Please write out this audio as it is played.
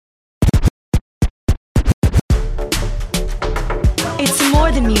It's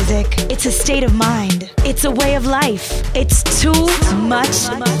more than music. It's a state of mind. It's a way of life. It's too much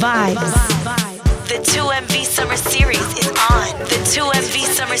vibes. The 2MV Summer Series is on. The 2MV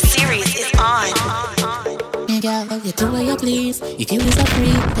Summer Series is on. Girl, you do what you please. If you is a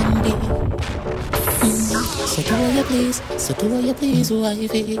freak, then be. So do what you please. So do what you please,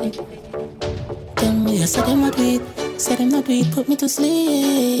 wifey. Tell me, you said them not do it. Said them not do it. Put me to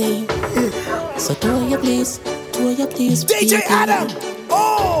sleep. So do what you please. Do what you please. DJ Adam.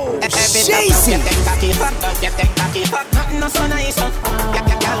 Oh, Shazy. Nothing no so nice. Girl,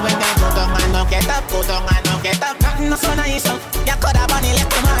 when they put on and no get up, put on and no get up. Nothing no so nice. You coulda bunny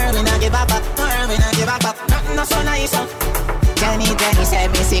left tomorrow, we not give up. We not give up. Nothing no so nice. Jenny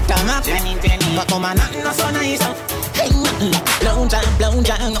said me sick come up. Jenny, but come on, nothing no so nice. Hey, nothing like blown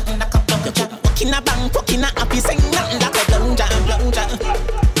jam, nothing like a blown jam. Walking a bang, walking a happy, sing nothing like a blown jam.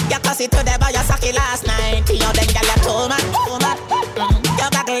 You cuss it to the boy you suck it last night. You then girl you too mad. You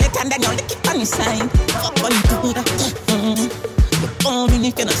gaggle it and then you lick it on the side. Fuck what you do that. Oh, we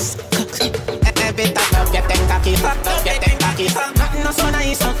need to suck. Every time you get cocky, fuck up, you think cocky, fuck. Nothing no so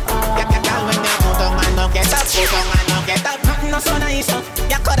nice. You girl when you put on and no get up, put on and no get up. Nothing no so nice.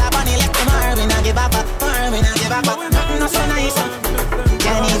 You coulda bunny left tomorrow, we not give up. We not give up. Nothing no so nice.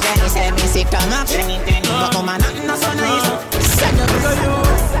 Jenny said me sick come up. Jenny, but come on, nothing no so nice. Send you to you.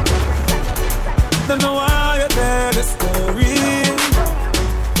 Don't know why you tell the story.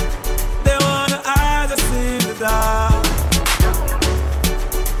 They wanna eyes us in the dark.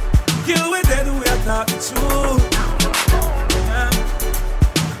 You with them, we are talking truth.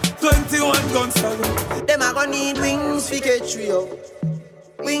 21 guns for them. Them are gonna need wings for catch we up.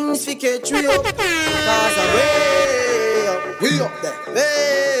 Wings for catch we up. Cause I'm way up. We up there.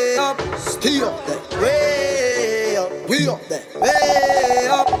 Way up. Stay up there. Way up. We up there. Way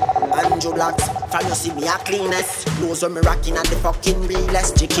up. Andrew Blacks, from you see me a cleanest. Knows when me rockin' at the fucking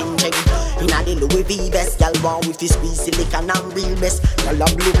realest. Chicken check, inna the Louis V vest. Y'all want with his squeeze silicon and real best. Y'all a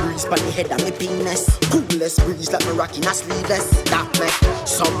blue breeze pon the head of me penis. Coolest breeze like me rockin' a sleeveless. That make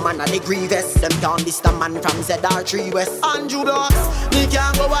some man a the grievous. Them can't list a man from ZR3 West. Andrew Blacks, me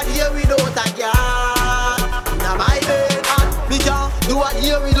can't go out here without a girl. Inna my bed, me can't do out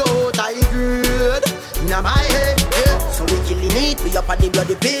here without a girl. Inna my head. So we killing it, we up on the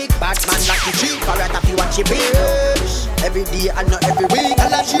bloody pig. Batman like the cheap, alright if you watch it big. Every day and not every week, I'll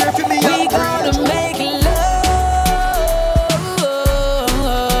have cheer for me. We gonna make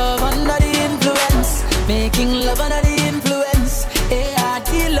love under the influence. Making love under the influence. ART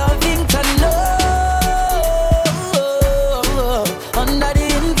loving to know. Under the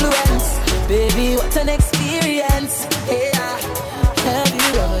influence. Baby, what an experience. Yeah. Have you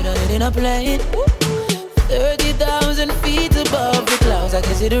ever done it in a plane? 30,000 feet above the clouds, I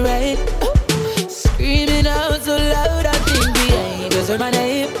can see the rain. Screaming out so loud, I think the angels heard my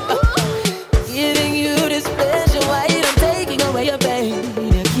name. Giving you this pleasure, why I'm taking away your pain.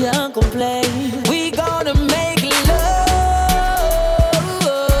 You can't complain. We gonna make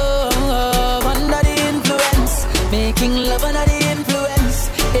love under the influence. Making love under the influence.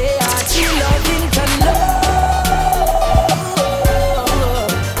 Hey, I feel loving to know.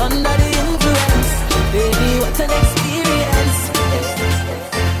 Under the influence. Baby, what an experience.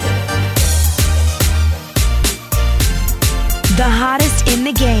 The hottest in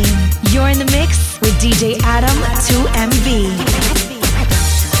the game. You're in the mix with DJ Adam 2MV.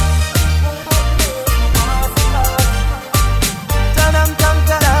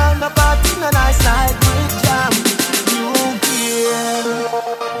 My party in a nice night with jam. You can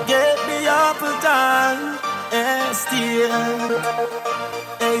get me up a time and still.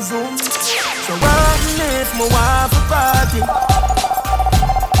 Hey Zoom. So what if my wife a party?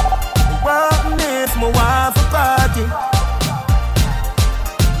 What if my wife a party?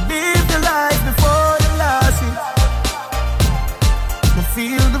 Live the life before you lost it. I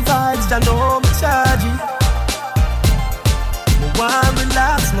feel the vibes, I know me charge it. I want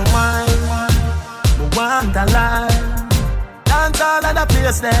relax my mind. I want a life. Dance all at the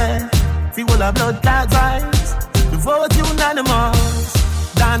place there. Feel of blood clot vibes. The vote unanimous.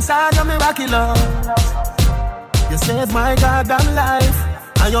 Dance all your miraculous. You saved my goddamn life.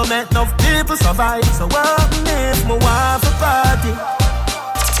 And you make enough people survive. So what if my wife a party?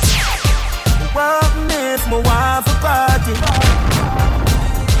 What if my wife a party?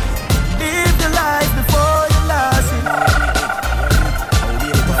 Live the life before you lost it.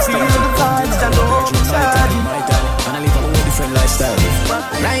 Feel the vibes that know me charging. And I live a whole different lifestyle.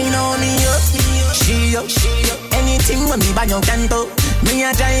 Right on me up, she up. Anything when me buy your canto. Me a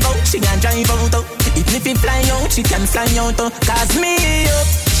drive out, she a drive out. Even if it fly out, she can fly out. Cause me up,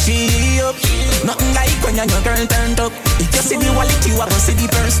 she up. Nothing like when your girl turned up. If you you see the wallet, you a go see the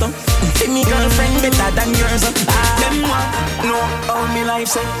purse. See me girlfriend better than yours. Them want know how me life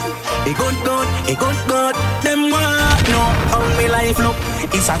say. It good, it good. Them want know how me life look.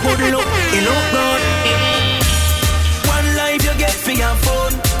 It's a good look, it look good. One life you get for your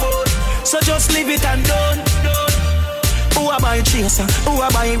phone. So just leave it and done. Who a buy chaser? Who a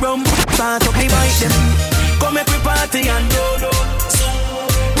buy rum? Start up the bike them. Come make we party and do.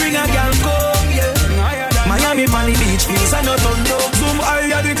 Bring a girl come, yeah. Miami, Miami Beach, feels I not done though. Zoom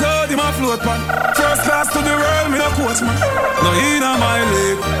high the cloud in my float pan. First class to the world, me a coach man. No inna my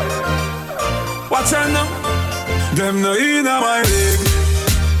league. Watch out now. Them no inna my league.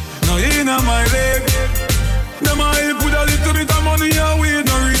 No inna my league. Them a put a little bit of money and weed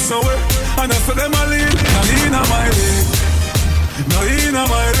no reach away. And I saw them a lead. No inna my league. No inna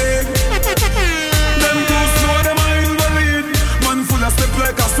my league. Them too slow, them a invalid. Man full of step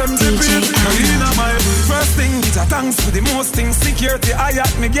like a 70 beat. No inna my league. First thing is a thanks for the most things. Security I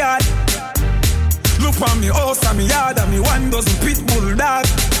at me guard. Look on me house and me yard and me 1 dozen pit bull dog.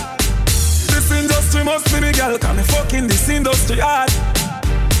 This industry must be me girl, cause me fucking this industry hard.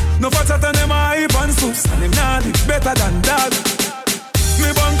 No fatter than them a hype and soups, and them nah live better than that.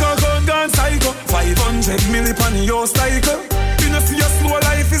 Me bank account gone psycho, 500 million on your cycle. You know see your slow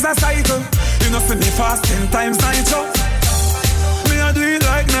life is a cycle. You know see me fast 10 times nitro. Me a do it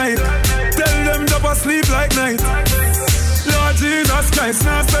like night. Tell them to sleep like night. Lord Jesus Christ,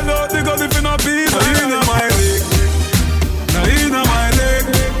 now sell out the gun if you not be. No inna my leg. No inna my leg.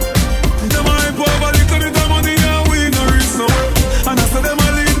 Them a hype over little bit of money and we no reach nowhere. And I say them a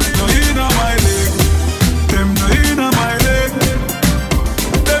lead. No inna my leg. Them no inna my leg.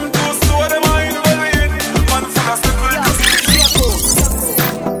 Them too slow, them a invalid. Man full of step like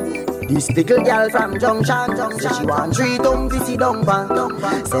This little girl from Junction, say she want 3 dumb busy dumb pan.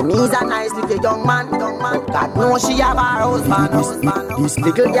 Say me's a nice little young man. God knows she have her husband. This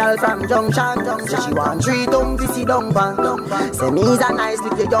little girl from Junction, say she want 3 dumb busy dumb pan. Say me's a nice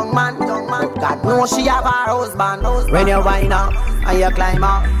little young man. God knows she have her husband. When you wind up and you climb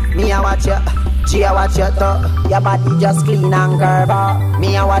up, me a watch you. G a watch you too. Your body just clean and curve up.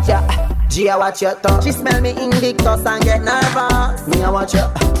 Me a watch you. G a watch you too. She smell me Invictus and get nervous. Me a watch you.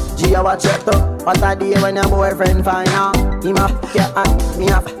 G a watch you too. What a day when your boyfriend find out. Him a get at me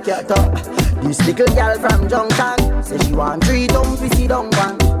a get too. This little girl from Junction, say she want 3 dumb pussy dumb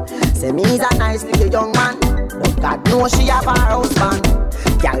one. Say me's a nice little young man, but God knows she have her husband.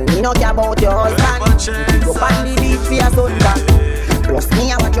 Girl, me no care about your husband. You go find the beat for your son. Plus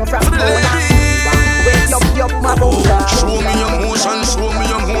me a watch you from corner. Wake up my boulder. Show me emotion.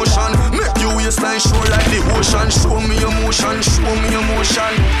 Make your waistline show like the ocean. Show me emotion.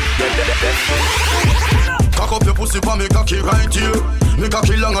 Cock up your pussy for me cocky right here. Me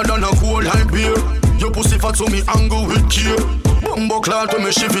cocky longer than a cold like beer. Your pussy fat so me angle with care. Bumbo cloud to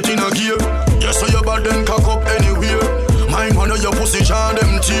me shift it in a gear. Yes, so your body then cock up anywhere. Mine one of your pussy jar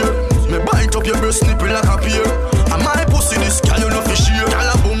them tear. Me bite up your breast nipple like a pear. And my pussy this girl you know fish here. Girl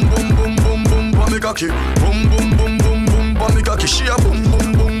a boom boom boom boom boom boom me cocky. Boom boom boom boom boom boom me cocky. She a boom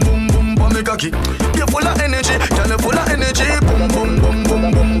boom boom boom boom boom me cocky. You full of energy, girl you full of energy. Boom boom boom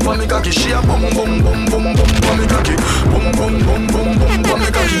boom boom boom me cocky. She a boom boom boom boom boom boom me cocky. Boom boom boom boom boom boom me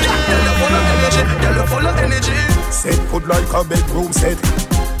cocky. Girl you full of energy, girl you full of energy. Set foot like a bedroom set.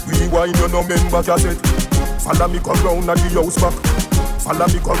 Rewind you no member cassette. Follow me come round and the house back. Follow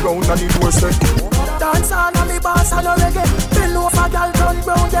me come round and the door set. Dance on me bass and a reggae. Bill over girl turn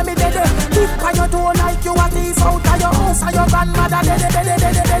brown, yeah me dead. Live by your door like you a thief out of your house and your grandmother dead.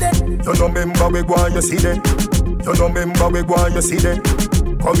 You no member we go and you see them. You no member we go and you see them.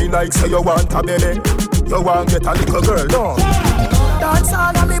 Come in like say you want a baby. You want get a little girl, no. Dance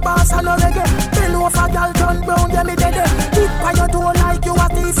on me bass and a reggae. Bill over girl turn brown, yeah me dead. Live by your door like you a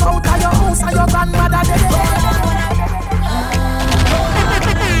thief out of your house and your grandmother dead.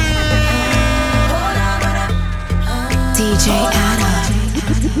 DJ Adam.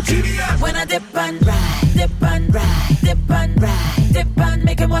 When I dip and ride, dip and ride, dip and ride, dip and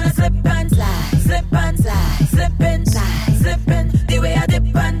make him wanna slip and slide, slip and slide, slip inside, slipping. The way I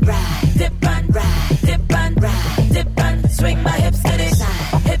dip and ride, dip and ride, dip and ride, dip and swing my hips to the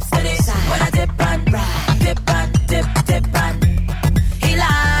side, hips to the side. When I dip and ride, dip and dip and. He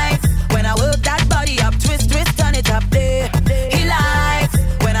likes when I work that body up, twist, turn it up there. He likes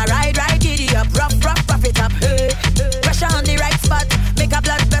when I ride, giddy up, rough it up. Hey. On the right spot, make a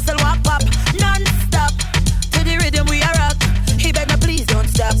blood vessel walk up. None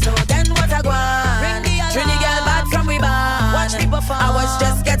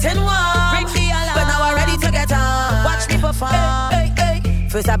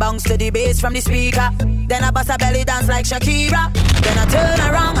First I bounce to the bass from the speaker. Then I bust a belly dance like Shakira. Then I turn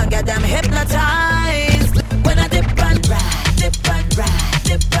around and get them hypnotized. When I dip and ride, dip and ride,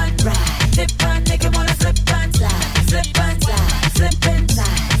 dip and ride, dip and make him wanna slip and slide, slip and slide, slip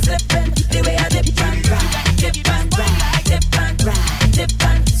inside, slip in. The way I dip and ride, dip and ride, dip and ride, dip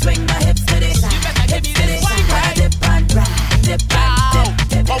and swing my hips to the side, hips to the side. Dip and ride, dip and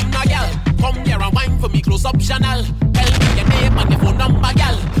dip. Come now, girl, come here and wine for me, close up Chanel. Tell me your name and your phone number,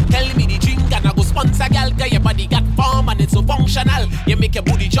 girl. Tell me the drink and I go sponsor, girl. Cause your body got form and it's so functional. You make your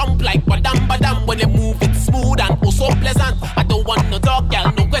booty jump like badam badam. When you move it's smooth and oh so pleasant. I don't want no talk,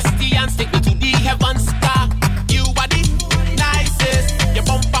 girl, no questions. Take me to the heavens, car. You body nicest. Your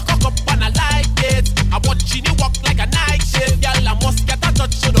bumper cock up and I like it. I'm watching you walk like a night shift, girl. I must get a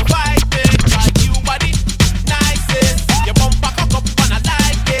touch to the vibe it. Like you body nicest. Your bumper cock up and I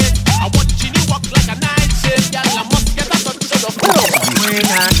like it. I'm watching you walk like a night shift, girl. I must get a touch to the vibe. When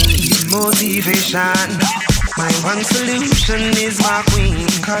I need motivation, my one solution is my queen,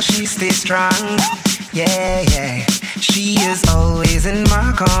 cause she stays strong. Yeah, yeah. She is always in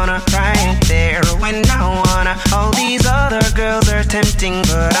my corner, right there when I wanna. All these other girls are tempting,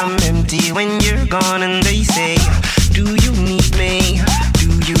 but I'm empty when you're gone. And they say, do you need me? Do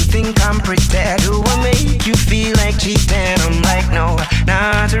you think I'm pretty? Do I make you feel like cheating? I'm like, no,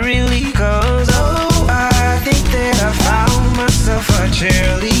 not really, cause oh, I think that I found myself a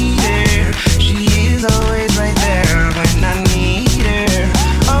cheerleader. She is always right there when I need her.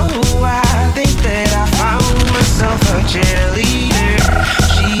 Oh, I think that I found myself a cheerleader.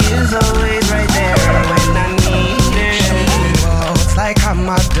 She is always right there when I need her. She walks like a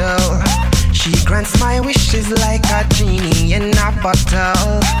model. She grants my wishes like a genie in a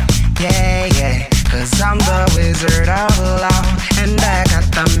bottle. Yeah, yeah, cause I'm the wizard of love, and I got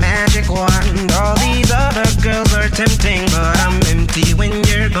the magic wand. All these other girls are tempting, but I'm empty when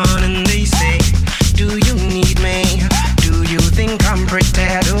you're gone. And they say, do you need me? Do you think I'm pretty?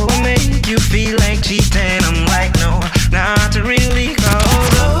 Do I make you feel like cheating? I'm like, no, not really,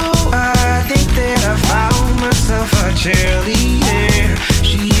 cause oh, I think that I found myself a cheerleader.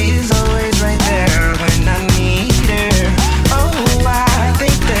 She is always right there when I need her. Oh, I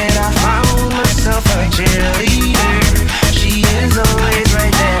think that I found myself a cheerleader. She is always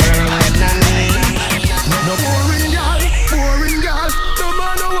right there when I need her. No boring girl, no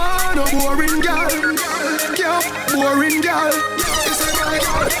man no want no boring girl. Yeah, boring girl.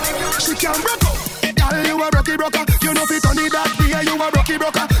 She can rock up, girl, you a rocky rocker. You know fi turn it that way, you a rocky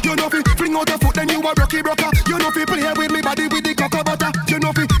rocker. You know fi fling out your foot, then you a rocky rocker. You know fi play with me body with the cocoa butter. You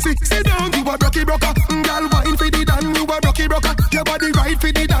know fi sit down, you a rocky rocker. Girl, wine fi the dan, you a rocky rocker. Your body right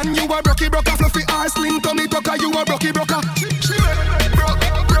fi the dan, you a rocky rocker. Fluffy ass, slim tummy tucker, you a rocky rocker. She make rock.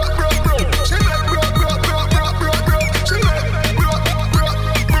 She make rock. She make rock.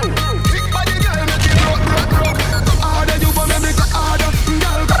 Kick body girl, make it rock. Harder you wanna make it harder,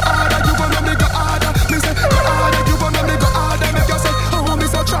 girl, go harder. You wanna make it harder. Me say harder, you wanna make it harder. Make you say, oh, me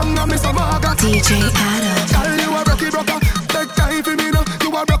so strong, me so maga. DJ Adam. Girl, you a rocky rocker. Take time for me now. You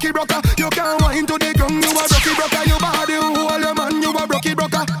a rocky rocker. You can't wind to the ground. You a rocky rocker. You body hold your man. You a rocky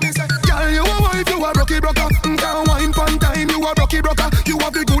rocker. Girl, you a wife. You a rocky rocker. Can't wind one time. You a rocky rocker. You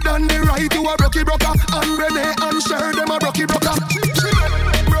have the good and the right. You a rocky rocker. And Renee and Cher, them a rocky rocker. She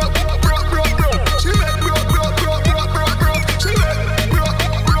make rock. She make rock. She make rock.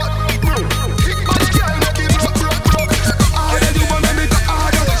 Kick body girl, make it rock. Harder you wanna make it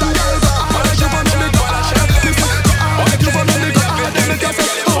harder. Girl, go harder. You wanna make it harder. Harder you wanna make it harder. Make you say,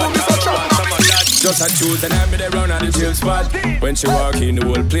 oh, me so strong. Just a choose and I'm in the round at the chill spot. When she walk in, the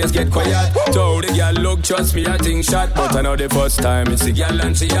whole place get quiet. Told the girl, look, trust me, I think shot. But I know the first time it's the girl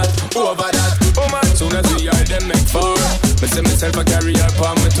and she hot. Over that, oh man, soon as we are them make four. Me see myself a carry her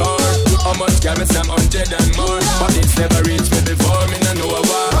palm with her. How much can me some 100 and more? But it's never reached me before, me no know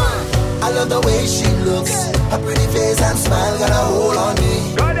why. I love the way she looks, her pretty face and smile got a hold on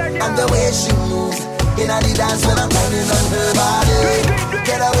me. And the way she moves, in the dance when I'm pounding on her body.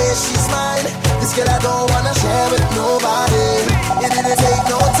 Get away, she's mine. This girl I don't wanna share with nobody. It didn't take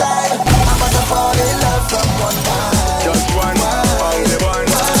no time. I must have fallen in love from one time. Just one, only one,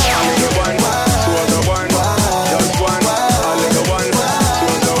 only one, two of the one. Just one, only the one, two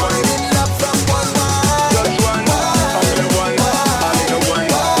of the one. In love from one time. Just one, only one, only the one,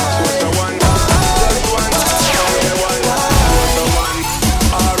 two of the one. Just one, only one, two of the one.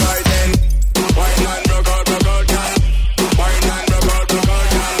 All right then, wine and rock out, girl. Wine and rock out,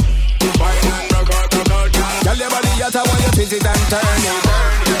 girl. Wine and rock out, girl. Tell your body that I want you twist it and turn it.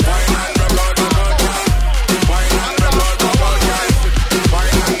 Wine and rock out, girl. Wine and rock out, girl.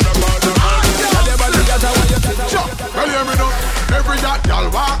 Wine and rock out, girl. Tell your body that I want you twist it. Well, hear me now. Every that girl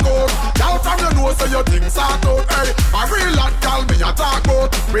so your things sort out, hey. A real hot gal me a talk about.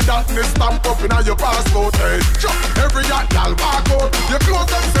 With that me stamp up in your passport, hey. Sure, every hot gal walk out. Your clothes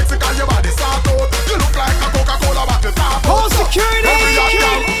them sexy 'cause your body sort out. You look like a Coca-Cola bottle top out. Hold security! Every hot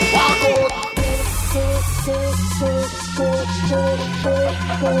gal walk out.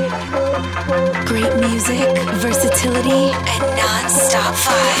 Great music, versatility, and non-stop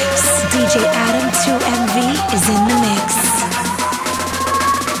vibes. DJ Adam 2MV is in the mix.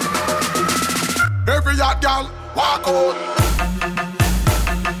 Every hot gal walk out.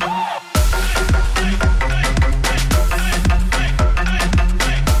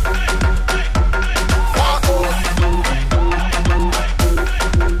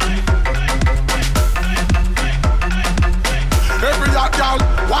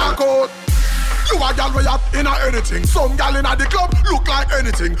 You a gal way up in a anything. Some gal in a the club look like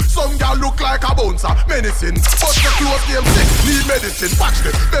anything. Some gal look like a bouncer, menacing. But the clothes game sick, need medicine. Watch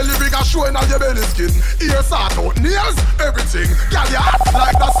the belly big and showing all your belly skin. Ears sort out, nails, everything. Gal you act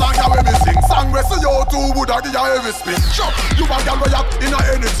like that song you we sing. Song where say you two would have give you every spin. Sure, you a gal way up in a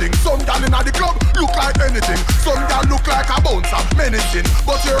anything. Some gal in a the club look like anything. Some gal look like a bouncer, menacing.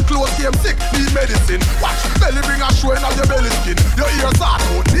 But your clothes game sick, need medicine. Watch belly big and showing all your belly skin. Your ears sort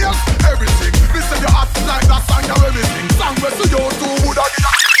out, nails, everything. Listen, you act like that song you everything. Song where so you two would have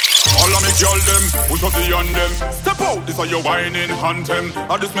all of me girl them, push up the on them. Step out, this are your whining anthem.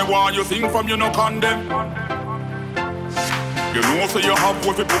 I just me want you sing from you no condemn. You know so you have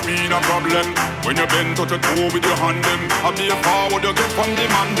what you put me in a problem. When you bend touch a toe with your hand them. I be a forward you get from the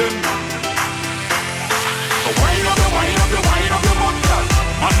man them. So wind up your butt, girl.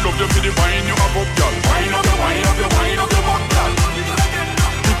 Man love you for the wine you have up, girl. Wind up your butt, girl.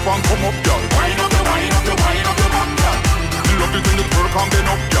 Keep on come up, girl. Wind up your butt, girl. Love it in the twerk and bend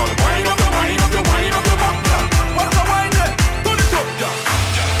up, girl. Wind up your butt, girl. What's the wine there? Turn it up, girl.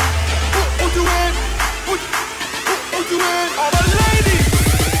 Put you in. Put you in. All the ladies.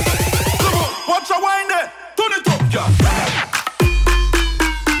 Come on, watch the wine there. Turn it up, girl.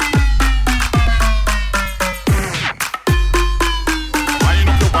 Wind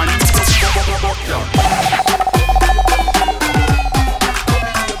up your butt, girl.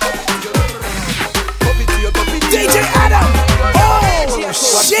 DJ Adam!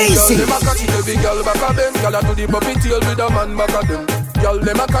 Jeezy! Them a catch it, every girl back of them. Girl a do the puppy tail with a man back of them. Girl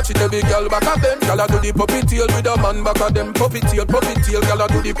them a catch it, every girl back of them. Girl a do the puppy tail with a man back of them. Puppy tail, girl a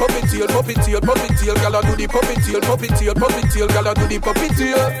do the puppy tail. Girl a do the puppy tail. Girl a do the puppy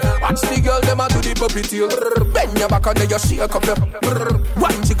tail. Watch the girl them a do the puppy tail. Bend your back and then you shake up your.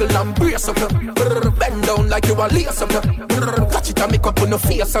 One jiggle and brace up your. Bend down like you a lace up your. Catch it and make up on your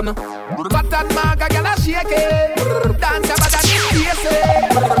face and. But that maga girl a shake it. Dance about that face it.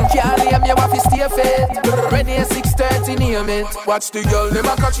 Can't name you have to stay fit. Ready at 6:30 name it. Watch the girl, them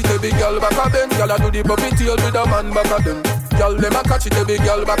a catch it, every girl back of them. Girl a do the puppy tail with a man back of them. Girl, them a catch it, every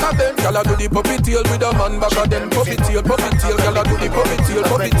girl back of them. Girl a do the puppy tail with a man back of them. Puppy tail, girl a do the puppy tail.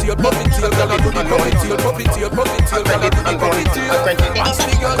 Girl a do the puppy tail. Girl a do the puppy tail. Watch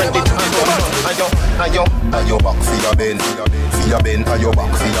the girl, them a do the puppy tail. Ayo back for your bend. Ayo back for your bend. Ayo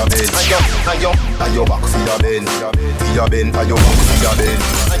back for your bend. Ayo back for your bend. Ayo back for your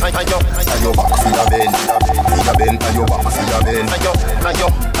bend. Ayo back for your bend.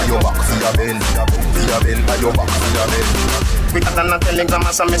 Ayo back for your bend. Ayo back for your bend. Quicker than a telegram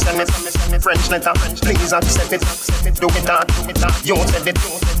or some send me French letter. Please accept it. Do it that. You said it.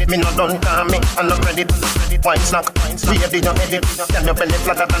 Me not done call me. I'm not ready. Wine snack. Ready your edit. Tell your belly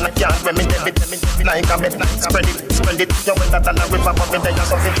flatter than a cat when me debit. Like a bed. Spread it. You're better than a river. But me there you're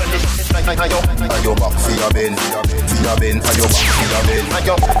something credit. Ayo back for your bend. Ayo back for your bend. Ayo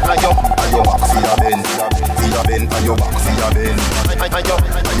back for your bend. Ayo back for your bend.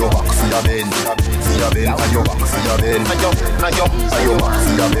 Ayo back for your bend. Ayo back for your bend. Ayo back for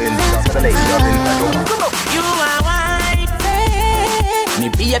your bend. You are white. Me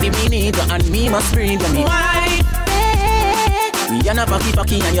baby me nigga and me must bring me white. Me and a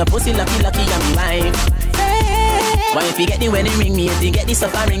packy and your pussy lucky and me wife. Why if you get the wedding ring, me if you get the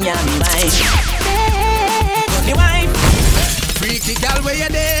suffering, yeah me wife. Me wife. Freaky gal where you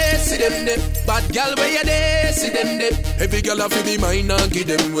there, see them there. Bad gal where you there, see them there. Every gal have to be mine and give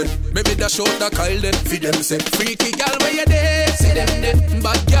them one. Maybe that short that Kyle them, feed them say. Freaky gal where you there, see them there.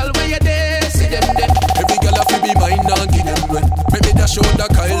 Bad gal where you there, see them there. Every gal have to be mine and give them one. Maybe that short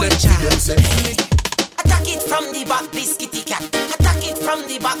that Kyle them, feed them say. Attack it from the back, biscuity cat. Attack it from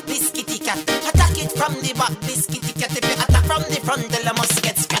the back, biscuity cat. Attack it from the back, biscuity cat. If you attack from the front, then I must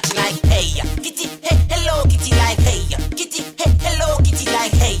get scratched like hey. Kitty, hey, hello, kitty like hey. Kitty, hey, hello, kitty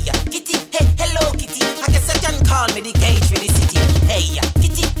like hey. Kitty, hey, hello, kitty. I guess I can call me the cage for the city. Hey,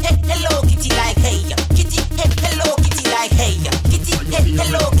 kitty, hey, hello, kitty like hey.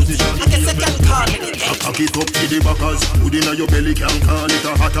 it up to the backers. Good inna your belly can't call it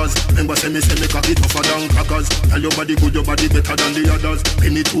a hatters. Remember say me cock it tougher than crackers. Tell your body good, your body better than the others.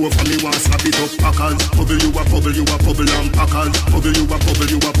 Penny two for me want slap it up packers. Bubble you a bubble, you a bubble and packers. Bubble you a bubble,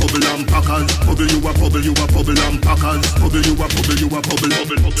 you a bubble and packers. Bubble you a bubble, you a bubble and packers. Bubble you a bubble, you a bubble.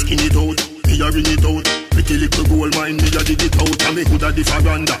 Skin it out, me a ring it out. Pretty little gold mine, me a dig it out. And me coulda the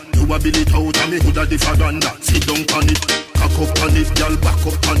faranda. You a bill it out, and me coulda the faranda. Sit down on it, cock up on it, girl, back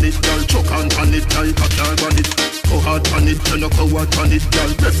up on it, girl, choke on it, like a car on it. Go hard on it, you no go hard on it,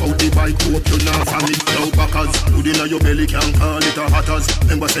 girl. Breath out the bike, hope you not from it. Now backers, good inna your belly can't call it a hatters.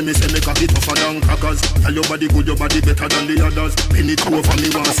 Remember say me cock it tougher than crackers. Tell your body good, your body better than the others. Penny two for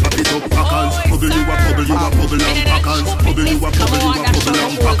me want slap it up packers. Bubble you a bubble, you a bubble and packers. Bubble you a bubble, you a bubble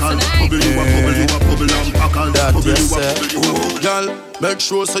and packers. Bubble you a bubble, you a bubble and packers. Bubble you a bubble, you a bubble. Girl, make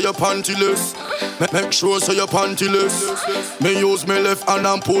sure so you're pantyless. Make sure so you're pantyless. Me use me left hand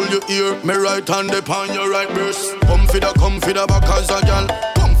and pull your ear. Me right hand upon your right breast. Come for the back as a gal.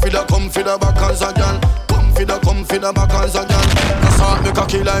 Come for the back as a gal. Come for the back as a gal. Assault me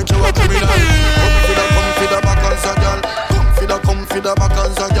cocky like you a criminal. Come for the back as a gal. Come for the back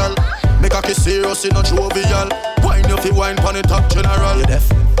as a gal. Make a kiss serious in a jovial. Wine you fi wine pon the top general. You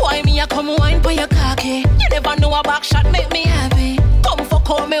deaf? Why me a come wine pon your cocky? You never know a back shot make me happy. Come for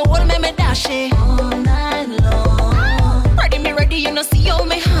call me, hold me dash it all night long. Ready, you know see how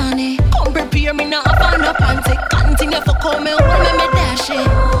me honey. Come prepare me now up on the panty. Continue for call me, hold me dash it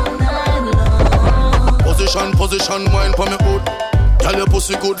all night long. Position, wine pon me hood. Tell your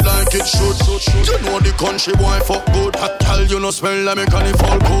pussy good like it should. You know the country boy fuck good. Tell you no smell like me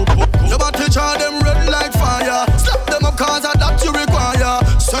carnival coop. Your body charge them red like fire. Slap them up cause that you require.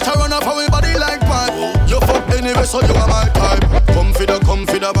 Set a run up for me body like pipe. You fuck anyway so you are my type. Come for the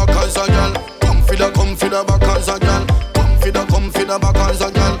back as a gal. Come for the back as a gal. Come for the back as a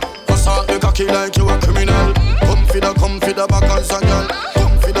gal. Assault the cocky like you a criminal. Come for the back as a gal.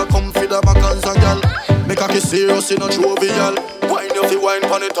 Come for the back as a gal. Make a kiss serious in a jovial. Wine you fi wine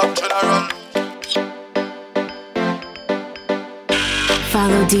pon the top general.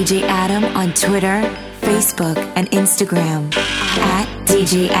 Follow DJ Adam on Twitter, Facebook, and Instagram at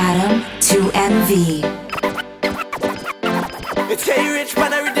DJ Adam 2MV. It's K-Rich,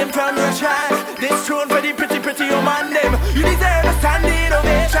 man, I read them from Russia. This tune for the pretty young man them. You deserve a standing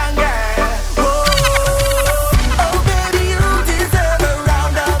ovation, girl. Oh, baby, you deserve a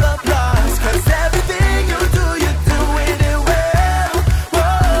round of applause. Cause everything you do it well.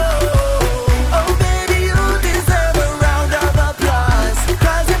 Oh, baby, you deserve a round of applause.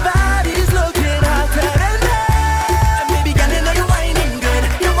 Cause your body's looking hotter than that. Baby, girl, you know you're whining good.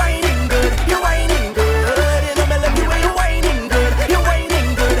 You're whining good. You're whining good. You know me love the way you're whining good. You're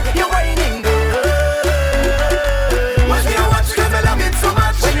whining good. You're whining good. Watch me, cause I love it so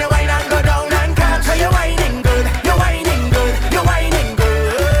much. When you whine and go down and catch. So you're whining good. You're whining good. You're whining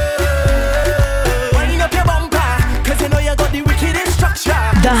good. Whining up your bumper. Cause you know you got the wickedest structure.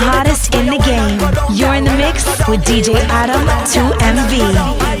 The hottest in the game. You're in the mix with DJ Adam 2MV.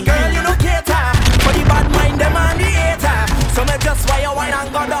 Girl, you no cater for the bad mind, them and the hater. So me just why you whine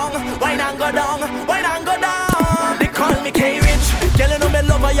and go down, whine and go down, whine and go down. They call me K-Rich. Girl, you know me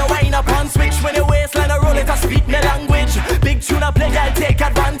love how you whine up and switch. When you waistline a roll it, I speak me language. Big tune I play, I'll take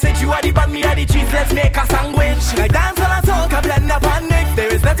advantage. You are the band, me are the cheese, let's make a sandwich. I dance while I talk, I blend up and mix.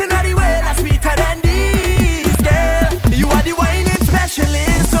 There is nothing in the way that's sweeter than this. Girl, you are the whining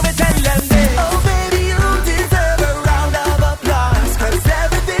specialist, so me tell them this. Oh baby, you deserve a round of applause. Cause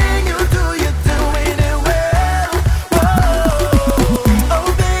everything you do it well. Oh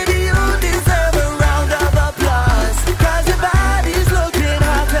baby, you deserve a round of applause. Cause your body's looking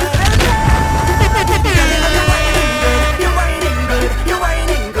hotter than that. You're whining good. You're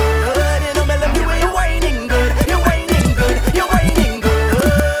whining good. You know me love the way you're whining good. You're whining good. You're whining good.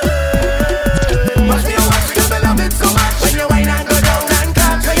 Watch me, cause I love it so much. When you whine and go down and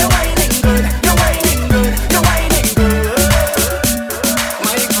catch. So you're whining good. You're whining good. You're whining good.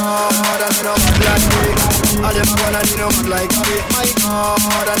 My God, I'm in a bad like me. I never wanna need no bad like me. My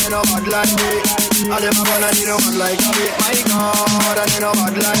God, I'm in a bad like me. I never wanna need no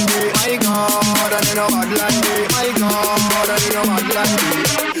bad like me. My God, I'm in a bad like me. My God, I'm in a bad like me. My God, I'm in a bad like me.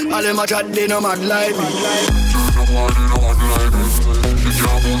 All them a chat, they no mad like me.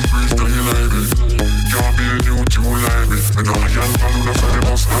 Can't be a new tune like me. And all I can follow the funny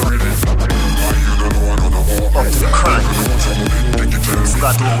must hurry it. Why you don't know another more? Up to the crime. Take it to the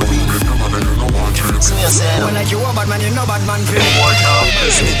battle. You know what I treat. say? Well, like you a bad man, you no bad man. Boy can't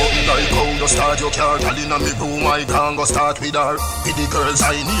press me button like how you start your car. Girl inna me room, I can't go start with her. With the girls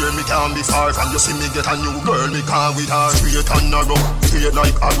I near me can't be far. From you see me get a new girl, me can't with her. Straight and narrow, straight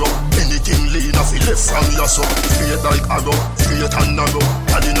like arrow. Anything lean off the left from your so. Straight like arrow, straight and narrow.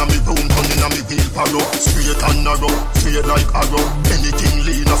 Girl inna me room, turn inna me wheel parrow. Straight and narrow, straight like arrow. Anything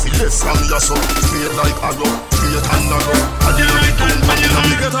lean off the left from your so. Straight like arrow, straight and narrow. Girl inna me room, turn inna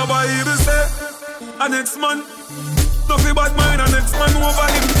me get a Bible say, a next man. Nothing bad mind, a next man over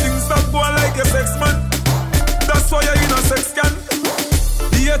him. Things that go like a sex man. That's why you're in a sex can.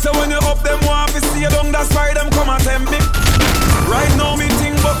 The hater when you up them want to see you down. That's why them come and tempt me. Right now me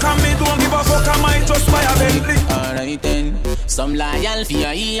think buck and me don't give a fuck. I might just buy a Bentley. Alright then, some loyal for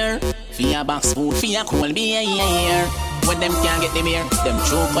your ear, for your box food, for your cool beer. When them can't get them here, them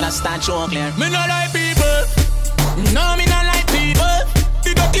choke when I start choke clear. Me not like people. No, me not like people.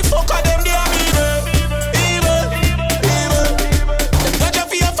 The dirty fucker them they are evil.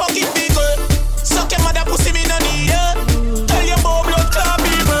 Fucking people, suck your mother pussy, me no need ya. Tell your boy blood clot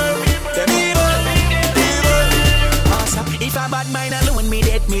people, them evil. If a bad mind alone, me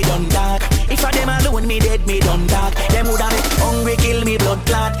dead, me done dark. If a them alone, me dead, me done dark. Them woulda make hungry, kill me blood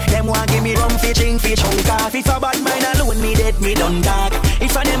clot. Them want give me rum, fishing, fish, hung calf. If a bad mind alone, me dead, me done dark.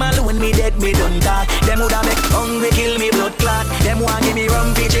 If a them alone, me dead, me done dark. Them woulda make hungry, kill me blood clot. Them want give me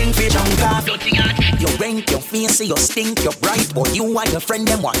rum, fishing, fish, hung calf. You rank, your face, you stink, you're bright. But you and your friend,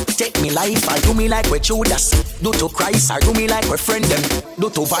 them want take me life. I do me like we Judas. Do to Christ, I do me like we friend them. Do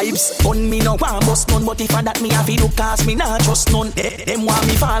to vibes, on me no want bust none. But if I that me have to do cause me not trust none. Them want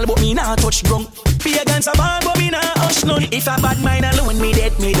me fall but me not touch drunk. Be against a ball but me not hush none. If a bad mind alone, me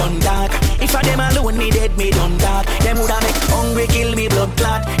dead, me done dark. If a them alone, me dead, me done dark. Them woulda make hungry, kill me blood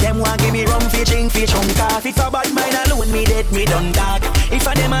clot. Them want give me rum, fishing, fish, hung calf. If a bad mind alone, me dead, me done dark. If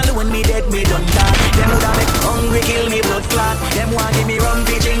a them alone, me dead, me done dark. Them woulda make hungry, kill me blood clot. Them want give me rum,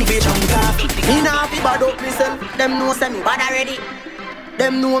 fishing, fish, hung calf. Me nah fi bad up myself. Them know say me bad already.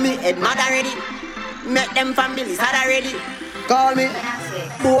 Them know me head mad already. Make them families had already. Call me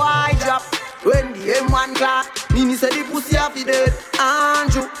boy drop when the M1 clap. Me say the pussy have the dead.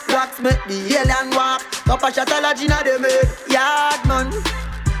 Andrew wax make the alien walk. Top a shot a la Gina de made. Yard man,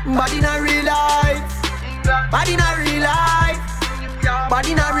 bad in a real life. Bad in a real life. Bad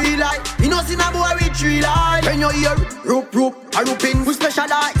in a real life. You know see na boy with 3 life. When you hear rope a rooping, we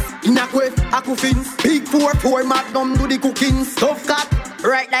specialize in a quiff, a coffins. Big 4 magnum do the cooking. Tough cat,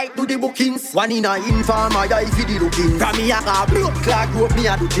 right like do the bookings. One in a informer, yeah if you the looking. From me a car blood clot rope me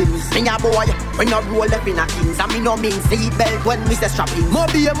a do things. Me a boy, when you roll up in a kings. And me no mean seatbelt when me say strapping.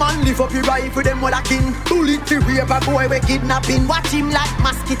 Moby a man lift up your rifle them all a king. Bullet to rape a boy we kidnapping. Watch him like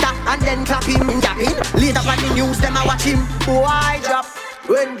mosquito and then clap him in yapping. Later on the news them a watch him. Boy drop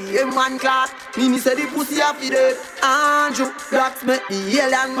when the M1 clap. Me say the pussy have the dead. Andrew blacks make the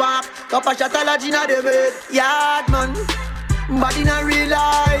alien walk. Top a shot a la Gina de bed. Yard man, bad in a real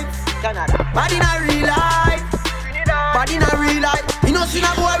life. Bad in a real life. Bad in a real life. You know see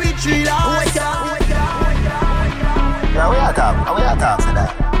na boy with 3 life. Yeah, we are talk to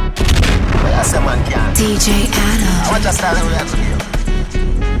that. We are say man can. DJ Adam. I want just tell you.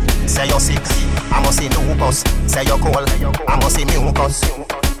 Say you're sick, I must see lupus. Say you're cold, I must see mucus.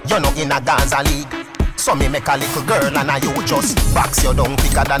 You're not in a Gaza league. So me make a little girl and you just box your down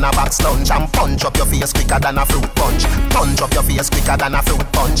quicker than a box lunch and punch up your face quicker than a fruit punch. Punch up your face quicker than a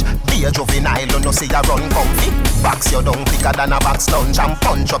fruit punch. Be a juvenile, you know see you run comfy. Box your down quicker than a box lunch and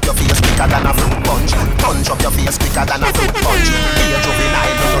punch up your face quicker than a fruit punch. Punch up your face quicker than a fruit punch. Be a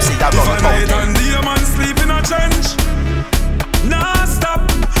juvenile, you know see you run comfy. If I night and day a man sleep in a trench, nah stop.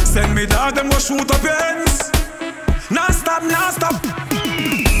 Send me dog them go shoot up your hands. Nah stop, nah stop.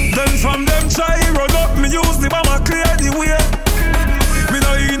 Then from them try run up, me use the bomber clear the way. Me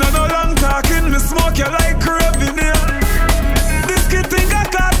no in no long talking, me smoke you like craving here. This kid think a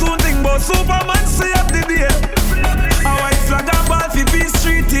cartoon thing, but Superman save the day. A white flag and ball fi be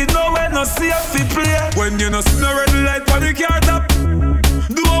streeted, nowhere no safe fi play. When you no see no red light for the car top,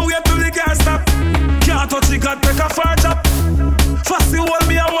 do a wait till the car stop. Can't touch the car, take a far chop. Fast you hold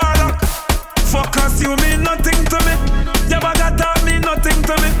me a warlock. Fuck us, you mean nothing to me. Your bag of talk mean nothing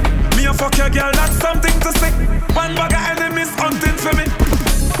to me. Me a fuck your girl, that's something to say. One bag of enemies hunting for me.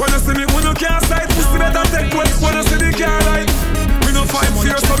 When you see me, when you can't sight, pussy better take wet. When you see the car light, we no fight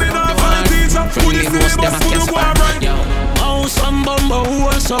fear, so me no fight teacher. When you see me, bust for the war right. How some bumbo who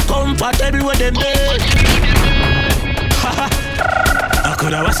are so comfortable with them dead. I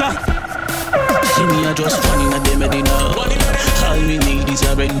coulda was a. See me a just funny na dem Medina. All me need is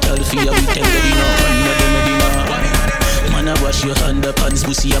a rental fee. We tell Medina, funny na dem Medina. Man Medina, wash your underpants,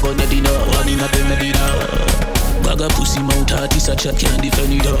 pussy about Medina, one in a de Medina. Bag a pussy mouth, artist a chat can't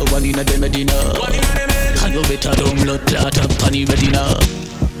defend it, one in a de Medina. And you better don't blood clot up, Panny Medina.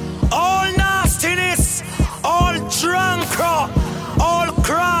 All nastiness, all drunk, all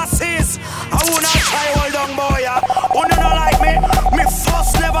crosses. I wanna try hold on, boy. Uno no like me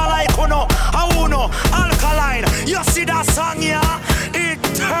first never like uno. I wanna alkaline. You see that song, yeah? It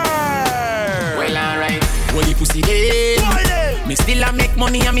turn. Well, alright. Holy pussy day. Me still a make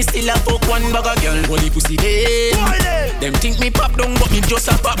money and me still a fuck one bag of girl. Holy pussy day. Them think me pop down but me just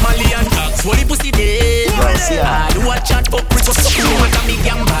a pop Mali and tax. Holy pussy day. I do a chat fuck with us. You want a me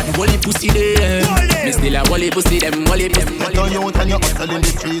gang bad. Holy pussy day. Me still a holy pussy them. Holy them. Turn out and you hustle in the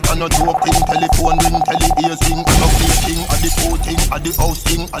street and no joke thing. Telephone ring, tele-ears ring. No play thing, at the food thing, at the house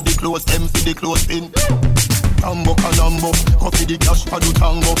thing, at the clothes them, for the clothes pin. Tambo Colombo, coffee the cash for the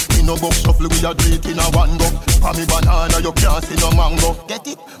tango. In no box shuffle we a drink in a one go. For me banana you can't see no mango. Get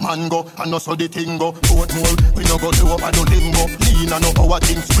it? Mango, and also the thing go. Portmore, we no go to over no limbo. Lean and no power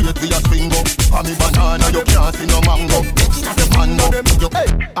thing straight we a swing go. For me banana you can't see no mango. Get it? Mango. Hey,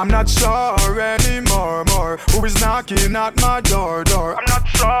 I'm not sure anymore, who is knocking at my door. I'm not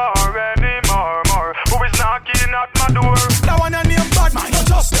sure anymore, who is knocking at my door. That one and name bad man, not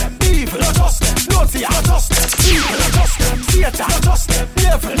just them. Evil, not just them. Naughty, not just them. Evil, not just them. Satan, not just them.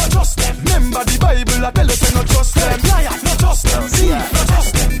 Devil, not just them. Remember the Bible, I tell you, say not just them. Liar, not just them. Thief, not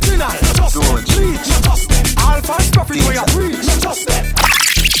just them. Sinner, not just them. Preach, not just them. Alpha and prophet, we are preach, not just them.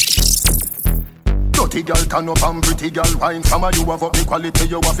 Dirty girl turn up and pretty girl wine. Some of you have up the quality,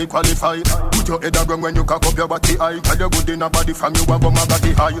 you have to qualify. Put your head around when you cock up your body high. Tell you good in a body from you have my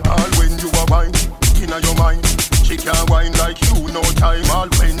body high. All when you are wine, inna your mind. She can't wine like you, no time. All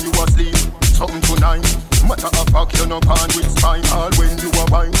when you asleep, something tonight. Matter of fact, you no pan with spine. All when you are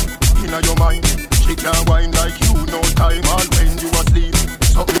wine, inna your mind. She can't wine like you, no time. All when you asleep,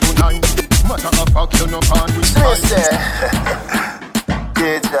 something tonight. Matter of fact, you no pan with spine.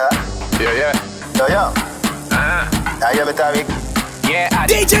 Yeah. Yo. I hear me, Tariq. Yeah,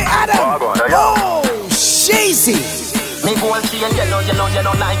 DJ Adam. Oh, Shazy. Me gold chain,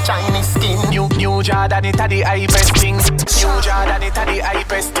 yellow like Chinese skin. New Jordan, it a the hypest thing. New Jordan, it a the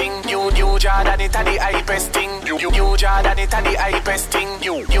hypest thing. New Jordan, it a the hypest thing. New Jordan, it a the hypest thing.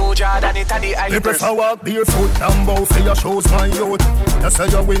 New Jordan, it a the hypest. Me prefer walk barefoot and bow for your shows, my youth. You say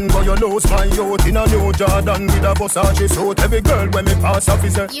you win, but you lose, my youth. In a New Jordan with a Versace suit. Every girl when me pass off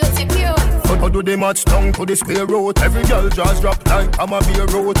is a you secure. But do the match down to the square road. Every girl just drop like I'm a beer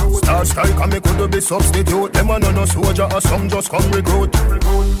road. Star strike and me could be substitute. Them a no soldier or some just come recruit.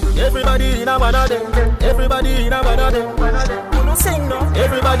 Everybody in a one of them. Everybody in a one of them. You no sing no.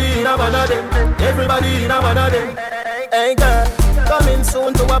 Everybody in a one of them. Everybody in a one of them. Hey girl, coming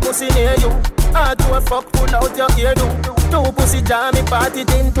soon to a pussy near you. Hard to a fuck, pull out your ear do. Two pussy jam me party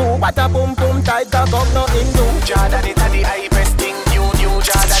thing too. What a boom boom tight cock up no Hindu. Jordan it a the hypest thing. New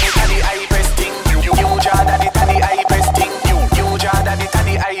Jordan it a the hypest thing. New Jordan it a the hypest thing. New Jordan it a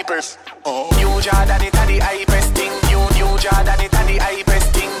the hypest. New Jordan it a the hypest thing. New Jordan it a the hypest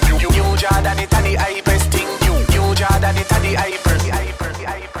thing. New Jordan it a the hypest thing. New Jordan it a the hypest.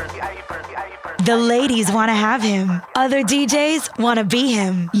 The ladies want to have him. Other DJs want to be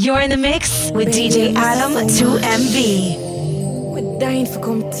him. You're in the mix with DJ Adam 2MV. We're dying for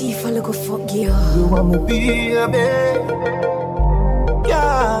come tea for look fuck you. You want me baby?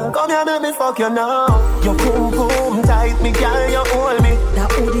 Yeah, come here, make me fuck you now. Your boom boom tight, me girl, you hold me.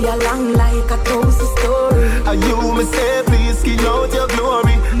 That hoodie a long like a thousand story. And you me say, please skin out your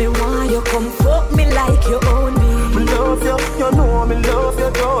glory. Me want you come fuck me like you own me. Me love you, you know me love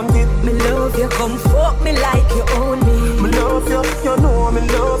you, don't it? Me love you, come fuck me like you own me. Me love you, you know me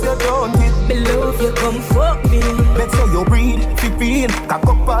love you, don't it? Me love you, come fuck me. Make sure you breathe, feel, cock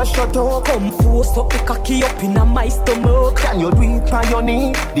up and shut up. Come force up the cocky up in my stomach. Can you do it on your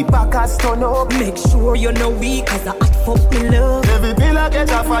knee? The back has turn up. Make sure you know weak, cause I hot fuck me love. Every pillar get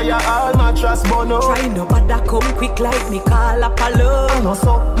a fire, all mattress burn up. Try no bother come quick like me call up a love. I know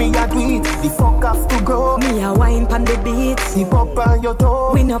so, me a do it, the fuck have to go. Me a wine pan the beat. Sip up on your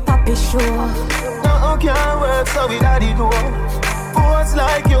toe. We no papi show. No can't work so we daddy do. Pose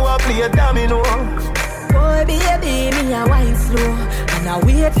like you a play domino. Boy baby, me a wine slow. And I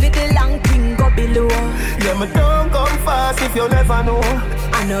wait for the long thing go below. Yeah, me don't come fast if you never know.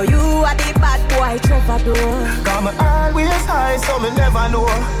 I know you are the bad boy troubadour. Come always high so me never know.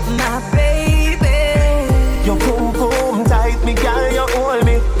 My baby, your boom boom tight, me girl, you hold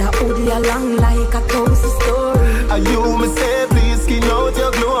me. That hoodie a long like a thousand story. And you me say please skin out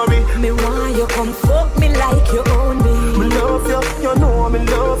your glory. Me want you come fuck me like you own me. Me love you, you know me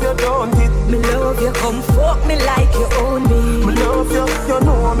love you, don't it? Me love you, come fuck me like you own me. Me love you, you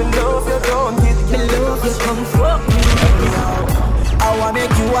know me love you, don't it? Me love you, come fuck me. I wanna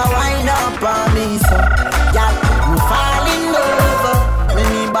make you a wine up on me, so yeah, me fall in love. Let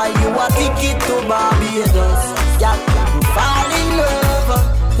me buy you a ticket to Barbados. Yeah, me fall in love.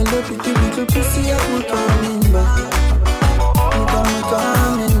 Hello, pretty little pussy, I'm coming back. I'm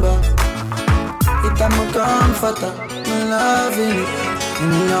coming back. I'm a comforter, I'm loving it.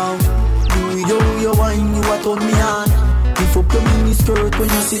 Now, you wine, you a turn me on. If you play me skirt when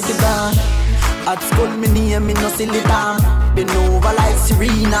you sit down. At school, me name, me no silly time. Been over like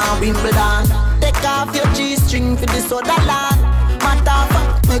Serena, Wimbledon. Take off your G-string for the soda land. Matter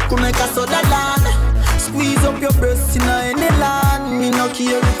fact, make a soda land. Squeeze up your breasts in any land. Me no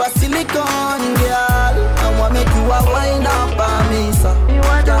care if a silicone, girl. I wanna make you a wine up on me, so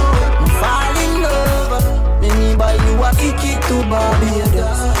yeah. Fall in love. Let me buy you a ticket to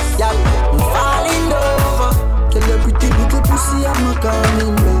Barbados. Yeah, fall in love. Tell your pretty little pussy I'm a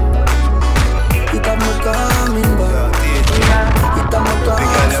coming back. It I'm a coming back. It I'm a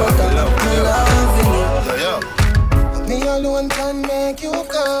comforter. Me loving it. Me alone can make you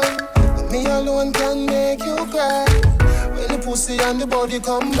come. Me alone can make you cry. When the pussy and the body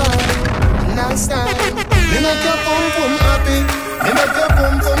come back. Last time, me make your pum pum happy. Me make your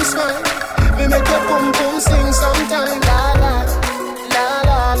pum pum smile. Me make your pum pum sing sometime. La la, la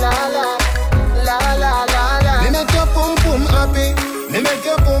la la la, la la la la. Me make your pum pum happy. Me make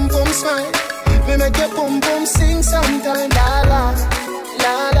your pum pum smile. Me make your pum pum sing sometime. La la,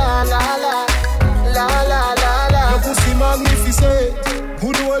 la la la la, la la la la. Your pussy magnificent,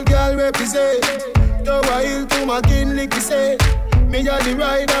 good old girl represent. The wild to my kinlick say. Me a the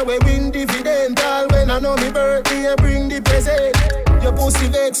rider we win dividend. All when I know me birthday, bring the present. Your pussy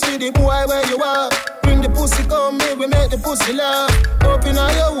vex with the boy where you are. Bring the pussy come, me we make the pussy laugh. Open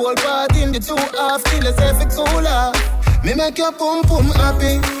all your whole part in the 2 half till it's every cooler. Me make your pum pum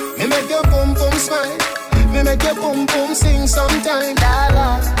happy. Me make your pum pum smile. Me make your pum pum sing sometime. La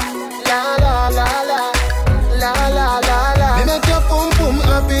la, la la la la, la la la la. Me make your pum pum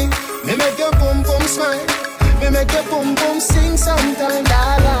happy. Me make your pum pum smile. Me make your pum pum sing sometime.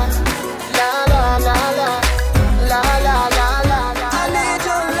 La la, la la la la, la la la la. I need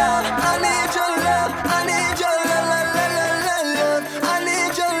your love, I need your love, I need your love, la la la la love. I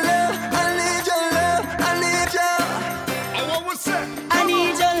need your love, I need your love, I need your. What was that? I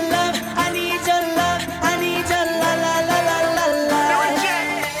need your love, I need your love, I need your la la la la la la.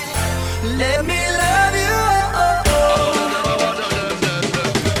 Let me love you.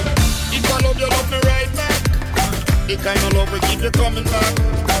 If I love you, love me right back. The kind of love we keep you coming back.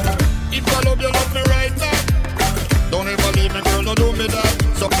 If I love you, love me right back. Don't ever leave me, girl, no do me that.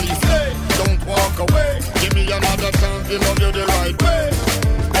 So please stay, don't walk away. Give me another chance to love you the right way.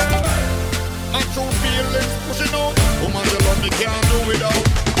 Yeah. My true feelings pushing out. Woman, you love me, can't do without.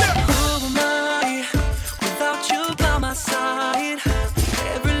 Yeah. Who am I without you by my side?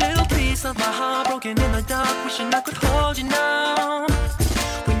 Every little piece of my heart broken in the dark, wishing I could hold you now.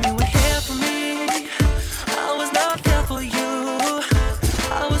 When you were here for me, I was not there for you.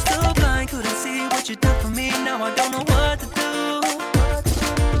 I was too blind, couldn't see what you done for me. Now I don't know what to do.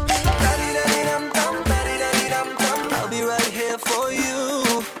 I'll be right here for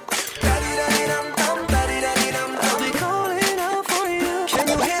you. I'll be calling out for you. Can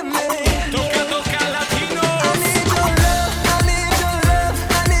you hear me? Toca Latino. I need your love, I need your love,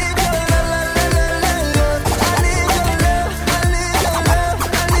 I need your love, la la la la love. I need your love, I need your love,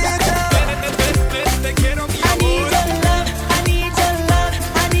 I need your. Te quiero, mi I need your love, I need your love,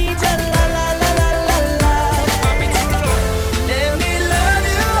 I need your la la la la la la. Let me love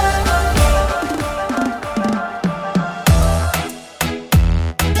you.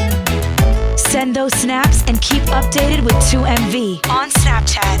 Send those snaps and keep updated with 2MV on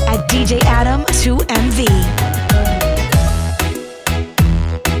Snapchat at DJ Adam 2MV.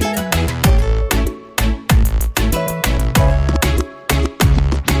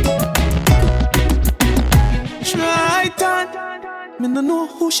 Try me no know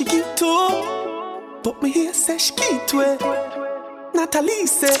who she give to, but me hear say she give to it. Natalie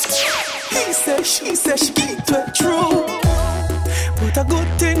say, he say, she say she give to it. True, but a good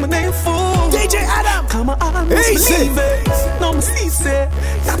thing my name fool. DJ Adam, come on, I must believe it. No me see say,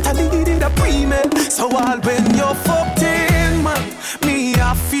 Natalie did a pre-med. So all when you're fucked in, man, me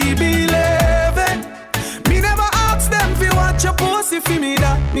I feel believe it. Me never ask them if you want your pussy for me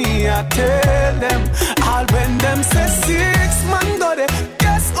that me I tell them. All when them say 6 man go there,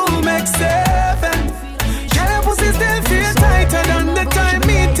 guess who makes 7? Your pussy still feel tighter than the time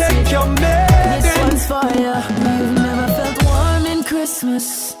me take your maiden. This one's for you. You've never felt warm in Christmas.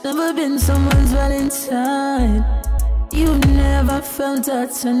 Christmas, never been someone's Valentine. You've never felt a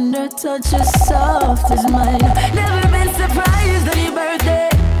tender touch as soft as mine. Never been surprised on your birthday.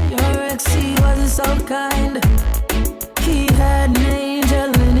 Your ex, he wasn't so kind. He had an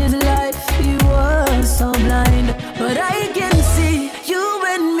angel in his life, he was so blind. But I can see you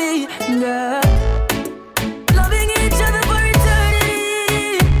and me, girl, loving each other for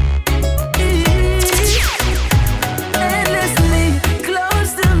eternity, endlessly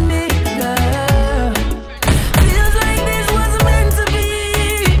close to me, girl. Feels like this was meant to be.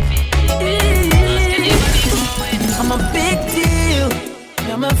 I'm a big deal,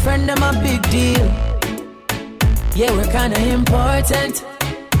 you're my friend, I'm a big deal. Yeah, we're kinda important,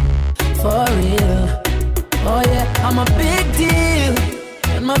 for real. Oh yeah, I'm a big deal,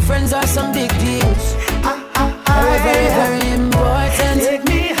 and my friends are some big deals. Very, very, very important. Take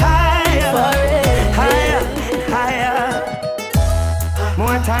me higher, for real. Higher, higher.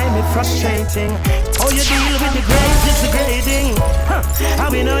 More time is frustrating. Oh, you deal with the grades, it's degrading. How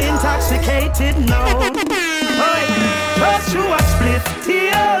we know intoxicated, no. Oh, plus you are split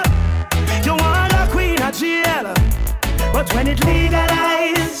here. You want a queen of jail, but when it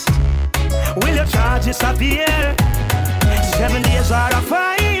legalized, will your charges appear? 7 days are a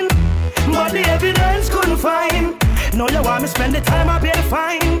fine, but the evidence couldn't find. No, you want me spend the time, I pay the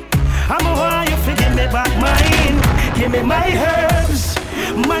fine. I'm a want you to give me back mine. Give me my herbs,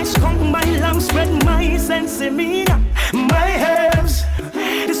 my skunk, my lamb spread, my sensimina, my herbs.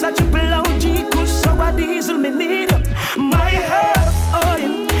 It's a triple OG, kush, sour diesel, me need my herbs. Oh,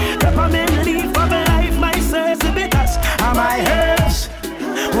 yeah. Peppermint leaf of life, my Cersei bitters, and my herbs.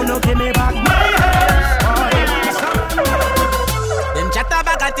 Who no give me back my herbs? Oh, yeah. Them chat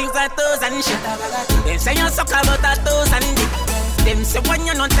about things like toes and shit. Them say you suck about a toes and dick. Them say when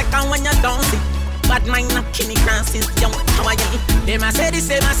you not take and when you don't see. Bad mind not kill me grand since young. How are you? Them a say this,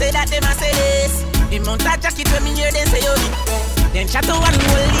 them a say that, them a say this. Them mount a jacket when me hear them say yo. Them chat to one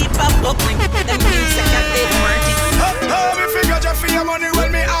whole leap of buckling. Them mean say can't take market. Oh, me figure just for your money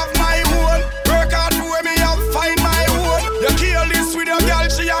when me have my own. Work hard for when me have find my own. You kill this with your girl,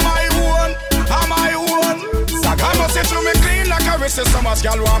 she am my own. I'm my own. Saga must say to me clean like a wrist. So much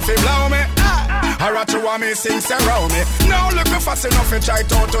girl want to blow me. I rat you want me sing around me. Now look me fast enough to try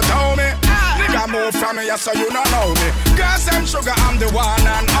to tell me. Nigga move from me, so you don't know me. Girls and sugar, I'm the one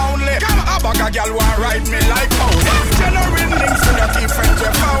and only. A bag of girl want ride me like pony. Generating links to your key friends you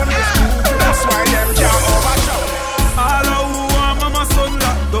found me. That's why them can't overshow me. All of who want mama son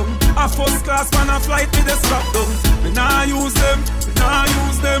locked down. A first class man a flight with the strap down. Me nah use them, me nah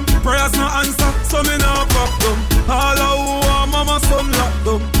use them. Prayers no answer, so me nah pop them. All of who want mama son locked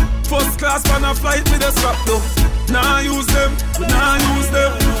down. First class man a flight with the strap down. Nah use them, we nah use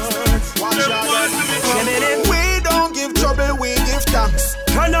them. We don't give trouble, we give thanks.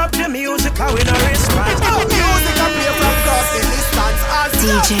 Turn up the music, how we no respond. Music I play from across the distance.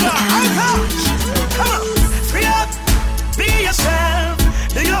 DJ Allen. Come on, free up, be yourself.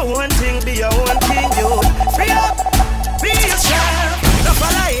 Do your own thing, be your own thing, you. Free up, be yourself. No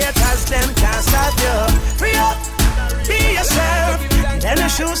follow haters, them can't stop you. Free up, be yourself. Then the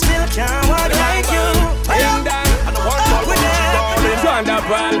shoes still can't walk like you. Free up, up with them.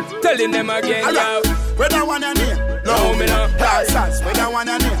 Telling them again, yo. We don't wanna hear. No, me no. Dancers, we don't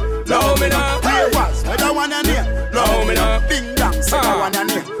wanna hear. No, me no. Ravers, we don't wanna hear. No, me no. Ding dongs, we don't wanna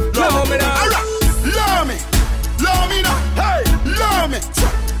hear. No, me no. Love me, love me now. Hey, love me,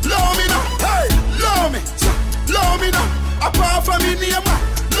 love me now. Hey, love me, love me now. Apart from me name,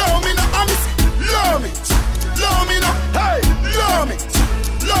 love me now. I miss, love me now. Hey, love me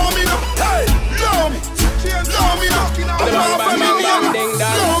now. Hey, love me now. Apart from me name,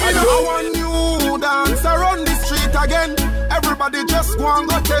 love me now. I want you dance around the street again. Everybody just go and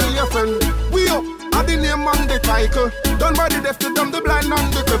go tell your friend. We up at the name and the title. Done by the deaf, the dumb, the blind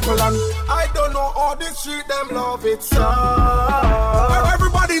and the cripple. And I don't know all this street, them love it so.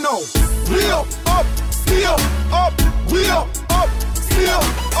 Everybody know. We up, still up. We up, still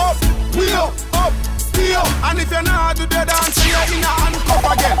up. We up, still. And if you're not do the dance, you're in a handcuff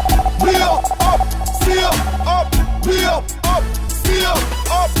again. We up, still up. We up, still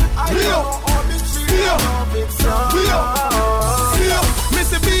up. We up.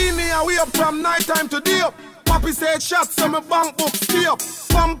 Missy Beanie and we up from night time to day up. Papi said shots so my bank book stay up.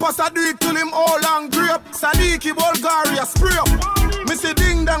 Pampas I do it till him all and grape. Sadiki Bulgaria spray up. Missy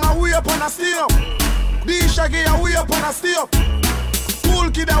Ding Dang and we up on a stay up. D Shaggy and we up on a stay up.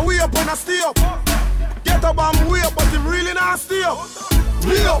 Cool Kid and we up on a stay up. Get up and we up but him really not stay up.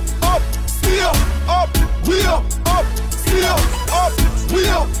 We up, stay up. We up, stay up. We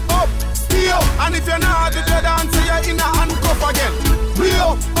up, stay up. And if you're not the dead answer, you're in a handcuff again. We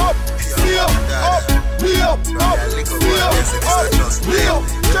up, stay up, we up, stay up, we up, stay up,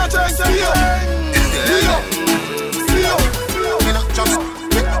 stay up. Me not trust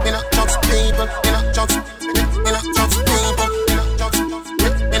people, me not trust people, me not trust people,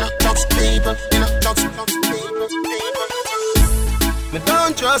 me not trust people, me not trust people. Me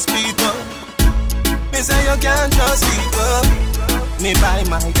don't trust people. Me say you can't trust people. Me buy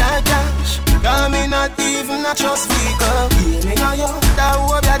my cash, cause me not even a trust people. Give me no yo, that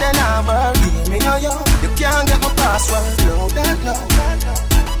hope you then never. Give me no yo, you can't get my password. No, that no.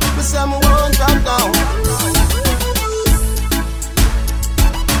 Me say me won't drop down.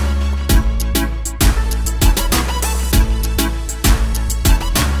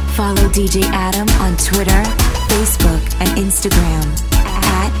 Follow DJ Adam on Twitter, Facebook, and Instagram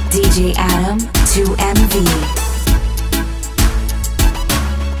at DJ Adam 2MV.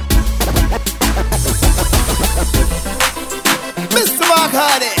 Mr. Mark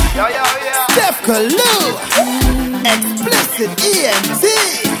Hardy, Steph Kalu, Explicit ENT.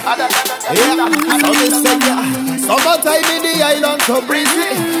 Summertime in the island so breezy,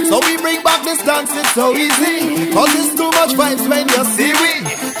 so we bring back this dancing so easy. Cause it's too much vibes when you see we.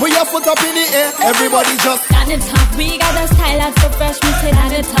 Put your foot up in the air, everybody just on the top. We got a style that's so fresh, we sit on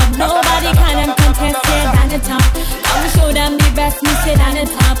the top. Nobody can contest it on the top. Come show them the best, we sit on the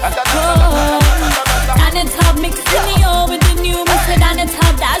top. Oh, on the top, mixing the old with the new, we sit on the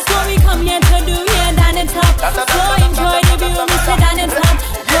top. That's what we come here to do, here on the top. So enjoy the view, we sit on the top.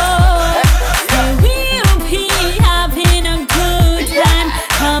 Oh, so we'll be having a good time.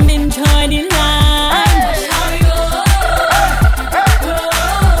 Come enjoy the line.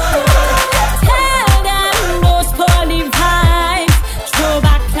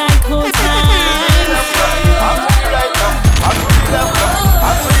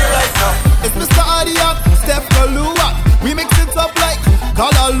 We mix it up like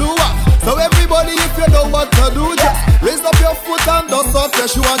Kalalua. So everybody, if you know what to do, just raise up your foot and dust off your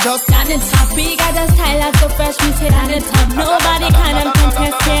shoe and just on the top. We got a style that's so fresh, we sit on the top. Nobody can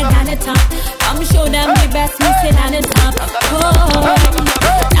contest it on the top. Come show them the best, we sit on the top. Oh,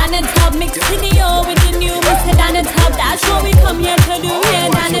 on the top, mixing the old with the new, we sit on the top. That's what we come here to do, here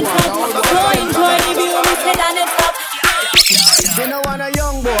on the top. So enjoy the view, we sit on the top. She no want a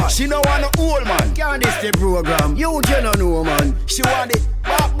young boy, she no want a old man. Can't this the program? You don't know, man. She want it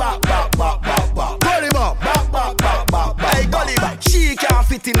back. Gully back. Hey, gully back. She can't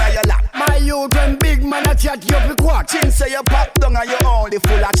fit in your lap. My youth when big man a chat, you be quack. Chin say you pop down and you only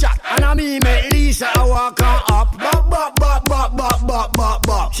full of chat. And I me make Lisa a walk on up.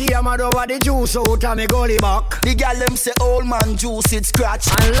 Back. She a mad over the juice out of me gully back. The girl them say old man juice it scratch.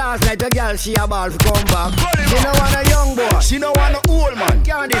 And last night the girl she a ball to come back. She no want a young boy, she no want a old man.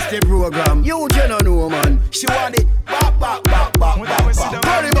 Can't this the program? You don't know, man. She want it back.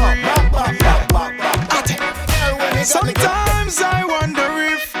 Gully back. Sometimes I wonder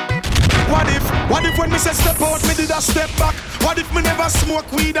if what if when me say step out, me did a step back? What if me never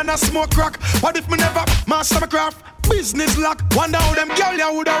smoke weed and I smoke crack? What if me never master my craft? Business lock, wonder how them girl ya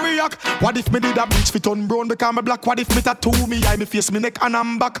woulda react. What if me did a bleach fit on brown because me black? What if me tattoo me eye, me face, me neck and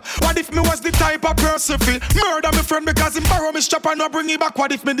I'm back? What if me was the type of person fi murder me friend because him borrow me strap and not bring it back?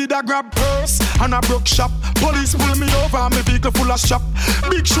 What if me did a grab purse and a broke shop? Police pull me over and me vehicle full of shop.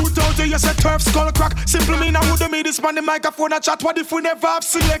 Big shootout, you say turf skull crack. Simple mean I woulda made this man the microphone a chat. What if we never have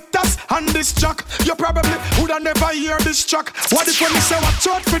selectors and this track? You probably woulda never hear this track. What if when me say watch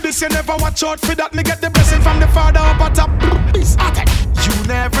out for this, you never watch out for that? Me get the blessing from the Father up at top. You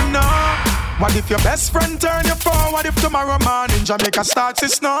never know. What if your best friend turn you for? What if tomorrow morning Jamaica starts to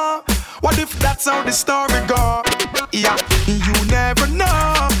snow? What if that's how the story go? Yeah, you never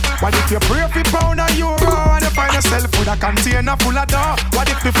know. What if you pray for pound and euro and you find yourself with a container full of dough? What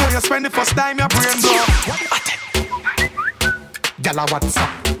if before you spend the first time your brain blow? Gala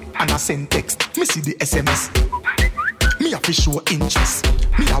WhatsApp and I send text. Me see the SMS. Me have to show interest.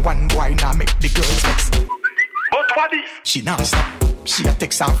 Me a one boy now make the girls vex. But what if she now stop? She a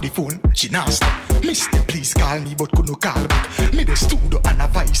text off the phone. She now stop. Mister, please call me, but could no call back. Me the studio and a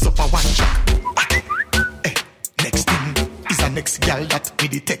voice up a one track. Hey, next thing is a next girl that me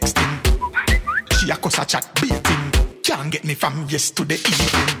the texting. She a cuss a chat beating. Can't get me from yes to the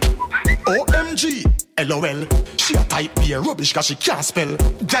evening. OMG, LOL. She a type be a rubbish cause she can't spell.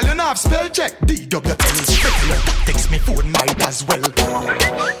 Girl, you know have spell check. DWL. Text me phone might as well.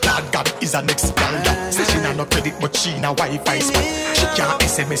 God is a next girl that say she not no credit but she na Wi-Fi spot. She can't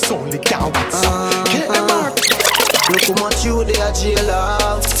SMS only can't WhatsApp. Get them out. Look how much you they are jail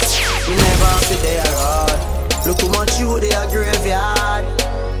of. You never have to they are hard. Look how much you they are graveyard.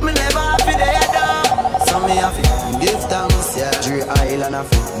 Me never have me have it, give thanks, yeah. Dre Island have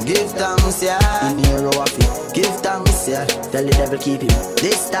it, give thanks, yeah. In Hero have it, give thanks, yeah. Tell the devil keep him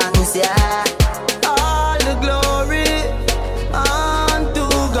distance, yeah. All the glory unto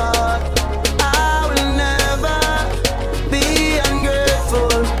God. I will never be ungrateful.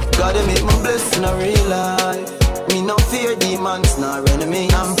 Gotta make my blessing a real life. Me no fear demons nor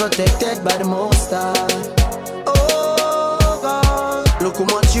enemies. I'm protected by the Most High. Look how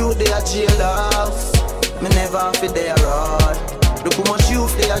much youth they are jailhouse. Me never have to their rod. Look how much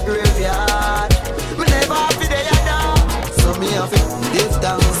youth they are graveyard. Me never have to their dog. So me have to give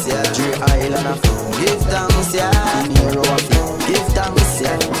thanks, yeah. Dre Island have to give thanks, yeah. In Hero have to give thanks,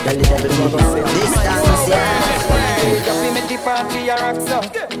 yeah. Tell the devil give distance, yeah. Just me the party a rock so.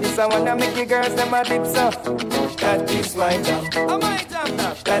 This I wanna make you girls them a dip so. That is my jam. My jam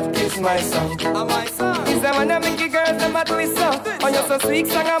now. That is my song. My song. This I wanna make you girls them a twist so. Oh you so sweet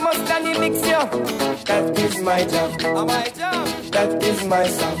song I must stand in mix yo. That is my jam. My jam. That is my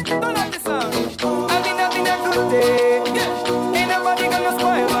song. Don't like the song. I've been having a good day. Ain't nobody gonna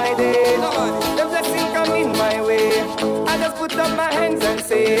spoil my day. The blessing come in my way. I just put up my hands and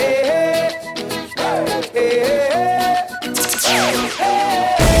say hey, hey, hey, hey.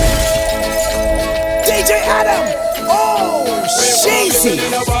 DJ Adam, oh, Shazy.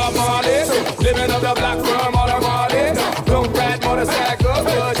 Living up the black firm all the morning. Don't ride motorcycles,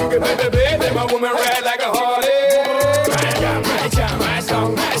 but you can baby, my woman ride like a Harley. My jam, my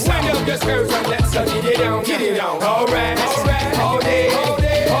song, my song. Wind up your skirts and let's get it down, get it down. All right, all day,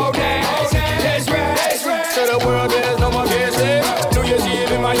 all night. That's right. To the world, there's no more guessing. New Year's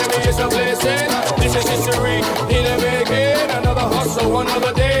Eve in Miami is a blessing. This is history in the making. Another hustle,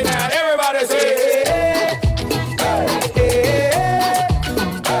 another day. Now everybody say.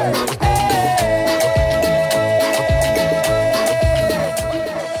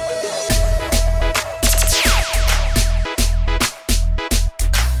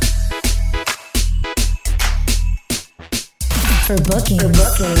 For booking,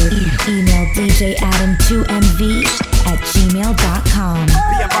 email djadam2mv@gmail.com. Be a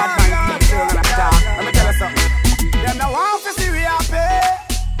bad man, girl, and a star. Let me tell you something. Them no want to see we happy.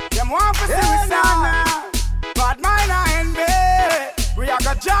 Them want to see we sad. Bad mind I envy. We are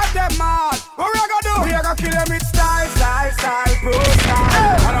gonna jab them out. What we are gonna do? We are gonna kill them with style, pro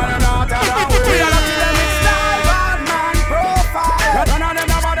style. We are gonna kill them with style, bad man profile. None of them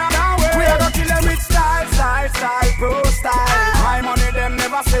no bother down way. We are gonna kill them with style, pro style.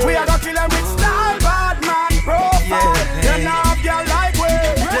 We are gonna kill them with style, bad man profile. You're not girl like we.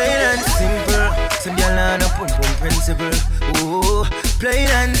 Plain and simple. Some girl on a pum principle. Oh, plain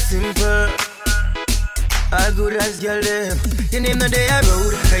and simple. All good as girl them. Your name no day I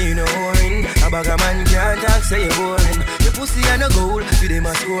road, cause you know boring. A bag of man can't talk, say you're boring. Your pussy and a goal, you them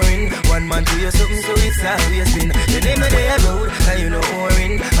a scoring. One man to you something, so it's always been. Your name no day I road, cause you know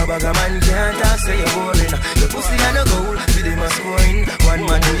boring. A bag of man can't talk, say you're boring. Your pussy and a goal, you them a scoring. One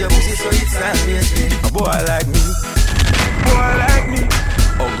man to your pussy, so it's always been. A boy like me,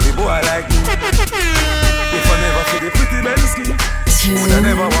 ugly boy like me. If I never see the pretty Bensky, I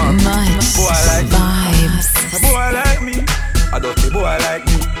never want much boy like vibes. A boy like me, a dirty boy like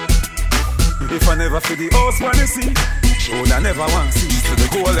me. If I never feel the house when you see, she would I never want to see. To the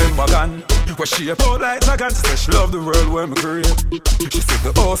golden wagon, where she a out like dragon. She said she love the world where me create. She said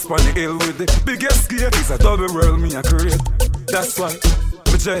the house on the hill with the biggest gate is a double world me a create. That's why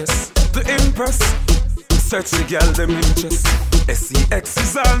me just to impress. Search the girl them interest. SEX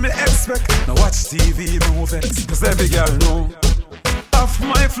is all me expect. Now watch TV movies, cause every girl know. Off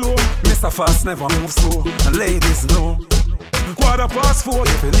my floor, Mr. Fast never move slow. And ladies know. 4:15,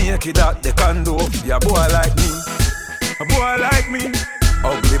 if you naked at the condo. Yeah, boy like me, a boy like me,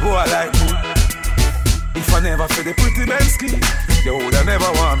 ugly boy like me. If I never feel the pretty Bensky, you woulda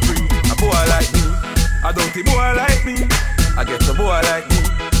never want free. A boy like me, a dirty boy like me, I get a boy like me.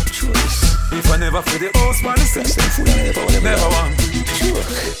 If I never feel the house man, never want free.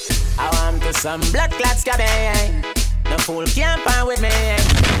 I want to some blood clots, cabin. The fool can't find with me.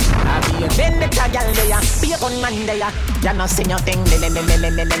 I be a vendetta girl there, be a gunman there. You not see nothing,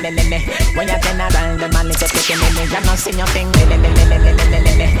 when you turn around, the man is taking me. You not see nothing,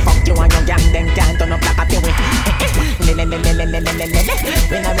 fuck you and your gang, then can't turn up like a peewee. When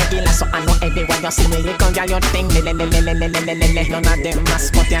I regular, so I know everyone you see me. You can get your thing, none of them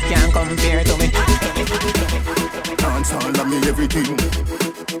mascot you can't compare to me. Dance all of me everything.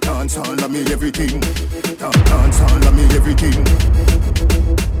 Dance all of me everything. Dance all of me everything.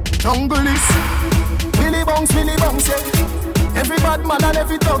 Jungle is Billy Bounce, yeah. Every bad man and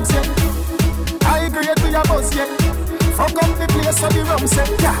every dog, yeah. I agree with your boss, yeah. Fuck up the place for the rum,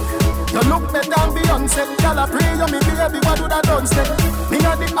 yeah. You look better than Beyonce. Girl, I pray you, me baby, what do that done say? Me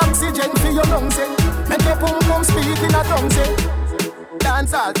got the oxygen for your lungs, eh? Make your pum pum speak in a tongue, say.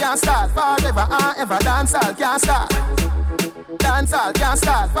 Dancehall can't start forever and ever. Dancehall can't start. Dancehall can't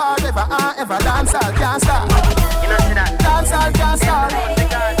start forever and ever. Dancehall can't start. Dancehall can't start.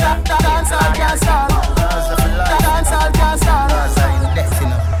 Dancehall can't start. Dancehall can't start.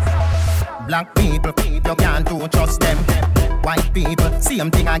 Black people, you can't do trust them. White people,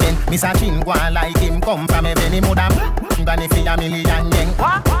 same thing again. Mr. Chin go on like him. Come from a Benny Mudam. Granny for a million yen.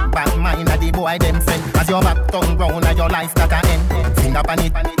 Bad mind of the boy them friend. As your back tongue round and your life that a end. Finger on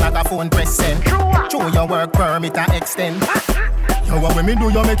it like a phone press send. Show your work permit a extend. Yo, what when me do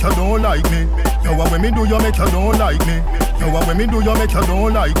you make you don't like me? Yo, what when me do you make you don't like me? Yo, what when me do you make you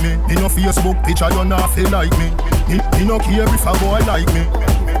don't like me? Me no Facebook picture you not feel like me. Me no care if a boy like me.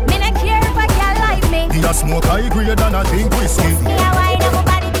 Me no care if a girl like me. Me a smoke high grade and a drink whiskey. Me a wine up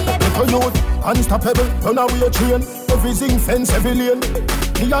body baby. Little youth, unstoppable, run away train. Everything fence, every lane.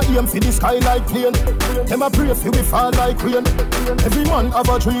 Me a aim for the sky like plane. Them a pray for we fall like rain. Every man have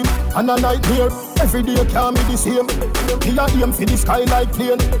a dream and a nightmare. Every day can't be the same. Me a aim for the sky like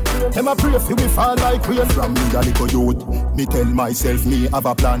plane. Them a pray for we fall like rain. From me a little youth, me tell myself me have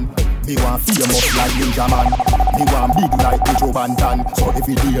a plan. Me want famous like Ninja Man. Me want big like the Joe Bantan. So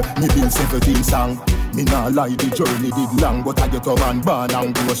every day me build 17 songs. Me nah lie, the journey did long, but I get a man born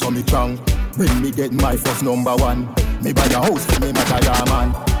and grow so me strong. When me get my first number one, me buy a house for me my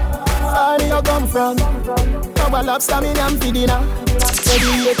diamond. Where you come from? Cover lobster me and feed dinner.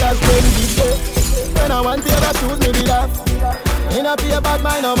 Every haters when this day. When I want to choose me the laugh. In a pay bad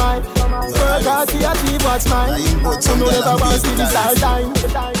mind of mine. Work hard to achieve what's mine. So no never want to see the star time.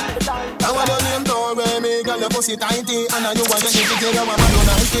 I want your name to where me girl your pussy tighty. And I know what you need to tell you I'm a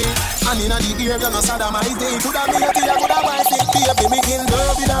nighty. And in a the ear you're not sad of my day. Coulda be a tea, coulda wife it. Baby me in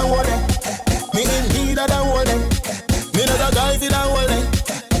love with that whole day. Me in need of that whole day. Me not a guy for that whole day.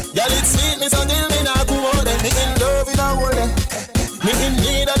 Girl it's sweet me so till me not go out there. Me in love with that whole day. Me in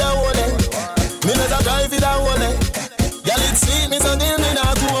need of that whole day. Me not a guy for that whole day. Girl it's sweet me so till me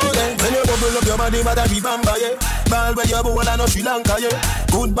not go out there. When you bubble up your body matter be bamba yeah. Ball where you go and no Sri Lanka yeah.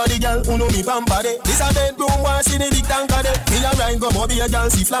 Good body girl who know me pampa de. This a bedroom want see the big tanker de. Me a ride go mo be a girl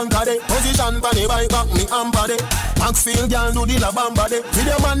see flanker de. Position pa the bike back me ampa de. Maxfield girl do the la bamba de. With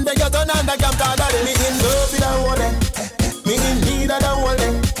your man de get on and the camp car de. Me in love with that whole day. Me in need of that whole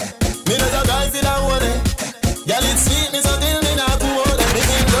day. Me not a guy for that whole day. Girl it's sweet me so till me not go out there. Me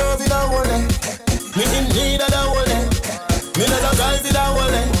in love with that whole day. Me in need of that whole day. Me not a guy for that whole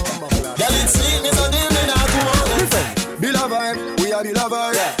day. Girl it's sweet me so till me not go out there. Beloved, we are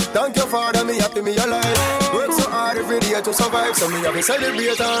beloved. Yeah. Thank you Father, me happy me alive. Work so hard every day to survive. So me have to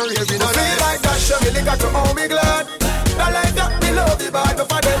celebrate and rave in a life. Feel like that show me liquor to all me glad. The life that me love the bad. But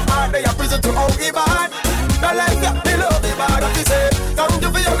for them heart they are prison to all me bad. The life that me love the bad. If you say, thank you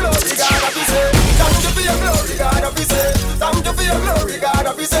for your glory God. If you say, thank you for your glory God. If you say, thank you for your glory God.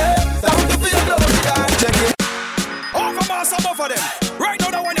 If you say, thank you for your glory God. Check it. Over mass above for them. Right now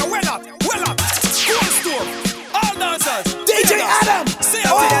that one you well up. Cool store. All dancers. DJ Adam.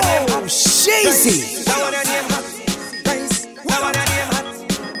 Oh, Shazy. That one your name hot. Nice. That one your name hot.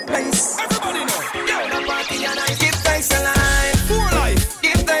 Nice. Everybody know. Yo, the party and I give thanks to life. For life.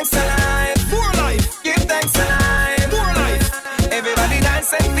 Give thanks to life. For life. Give thanks to life. For life. Everybody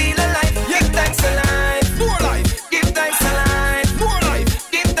dance and feel alive. Give thanks to life. For life. Give thanks to life. For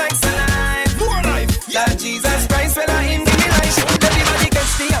life. Give thanks to life. For life. Lord Jesus Christ, when I him give me life. Everybody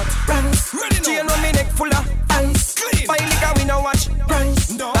gets the hot price. Ready now. Chain on me neck full of ice. Clean. Fine liquor we no watch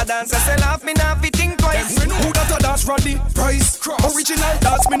price. No. The dancer sell off me now fi think twice. Who that a dance from the price? Cross. Original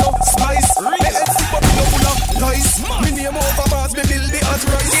dance me no spice. Me head sick but me no full of lies. Me name over bars, me build the hot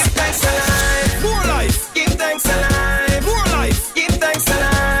rice. Give thanks to life. For life. Give thanks to life. For life. Give thanks to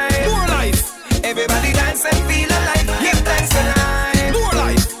life. For life. Everybody dance and feel alive. Give thanks to life. For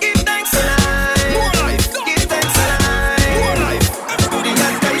life. Give thanks to life. For life. Give thanks to life. For life. Everybody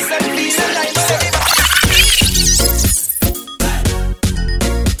dance and feel alive.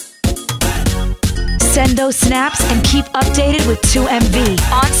 Send those snaps and keep updated with 2MV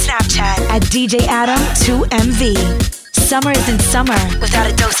on Snapchat at DJ Adam 2MV. Summer isn't summer without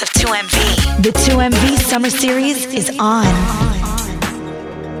a dose of 2MV. The 2MV Summer Series is on.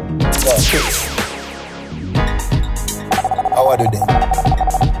 How are they?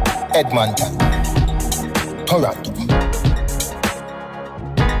 Edmonton, Toronto.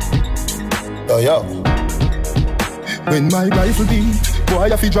 Yo. When my rifle beat,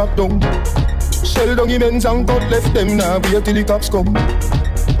 boy I fi drop down. Shell down immense and cut left them now. Wait till the cops come.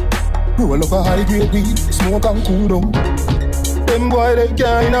 Roll up a high grade weed, smoke and cool down. Them boy they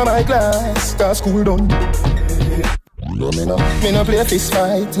can't in my class, cause school done. Me no play fist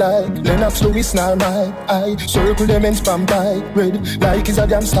fight like Lennox Lewis nor my eye. Circle them and spam tight, red like is a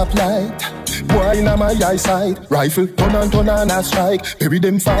damn stoplight. Boy in my eyesight, rifle turn and a strike. Bury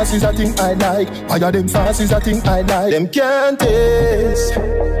them fast is a thing I like. Fire them fast is a thing I like. Them can't taste,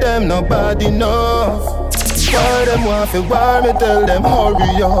 them not bad enough. Why them want for war, me tell them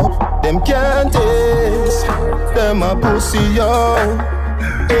hurry up. Them can't taste, them a pussy yo.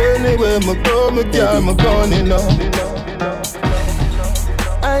 Anyway me go, me girl, me gunning up.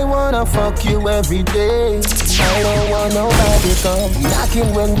 I wanna fuck you every day. I don't want nobody come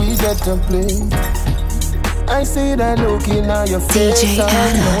knocking when we get to play. I see that look in your face.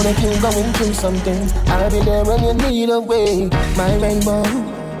 I know that you're going through something. I'll be there when you need a way. My rainbow,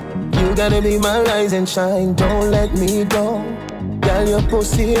 you gotta be my rise and shine. Don't let me go. Girl, your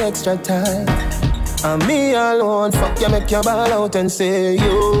pussy extra tight. And me alone, fuck you, make your ball out and say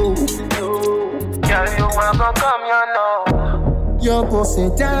you. Girl, you wanna come, you know. Your pussy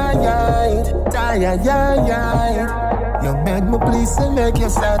tired. You beg me please to make you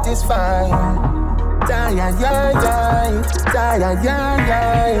satisfied. Tired.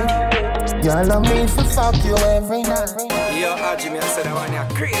 Y'all love me for fuck you every night. Yo, Jimmy, I said I want you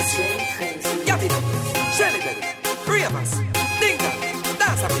crazy. Yappy, Shelly baby, Ravens, Dinka,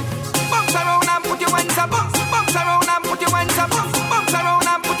 dance a bit. Bounce around and put your hands up. Bounce around and put your hands up. Bounce around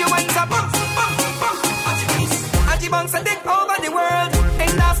and put your hands up. Bounce and take over the world.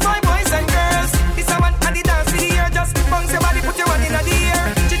 And that's my boys and girls. This a one and the dance for the year. Just bounce your body, put your one in the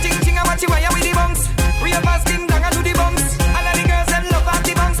air. Ching and watch you while you with the bounce. Real fast skin down and do the bounce. All of the girls them love at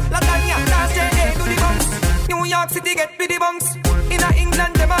the bounce. Latanya, last day, do the bounce. New York City get with the bounce. In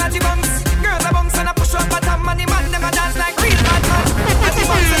England them at the bounce. Girls a bounce and a push up bottom. And the man them a dance like real bad man. And the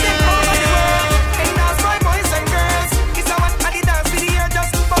bounce and take over the world. And that's my boys and girls. This a one and the dance for the year.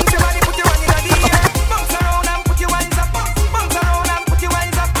 Just bounce your body, put your one in the air. Bounce around and put your hands up. Bounce around and put your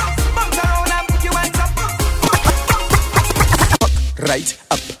hands up. Bounce around and put your hands up. Right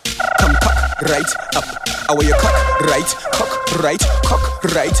up, come cock right up. Away your cock right up.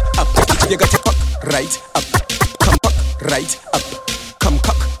 You got to cock right up, come cock right up, come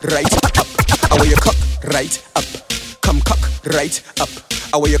cock right up. Away your cock right up, come cock right up.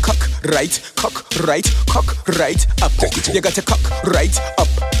 Away your cock right up. You got to cock right up,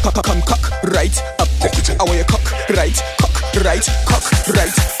 come cock right up. Away your cock right.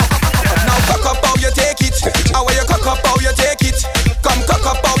 Now cock up how you take it. Away your cock up how you take it. Come cock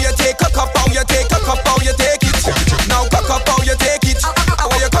up how you take, cock up how you take, cock up how you take it. Now cock up how you take it.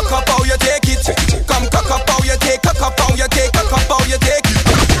 Away your cock up how you take it. Come cock up how you take, cock up how you take, cock up how you take it.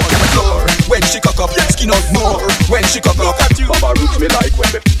 On the floor when she cock up, skin out more when she cock up. Mama root me like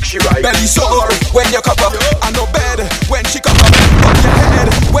when she ride. Belly sore when you cock up. And no bed when she cock up. Pop your head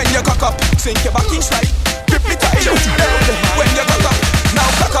when you cock up. Sink your back in slide. Grip me tight when you cock up. Now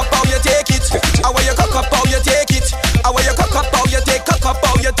cock up how you take it. Away you cock up how you take it. Away you cock up how you take, cock up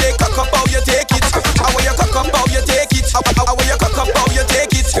how you take, cock up how you take it. Away you cock up how you take it. Away you cock up how you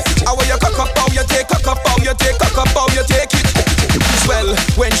take it. Away you cock up how you take, cock up how you take, cock up how you take it. Swell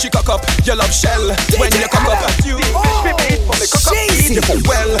when she cock up, you love shell when you cock up.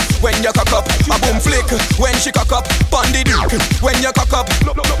 Well when you cock up, a boom flick when she cock up. Pondy dick when you cock up.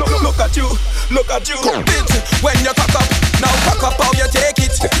 Look at you. When you cock up, now cock up how you take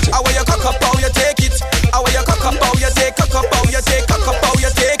it. Away you cock up how you take it. Away you cock up how you take, cock up how you take, cock up how you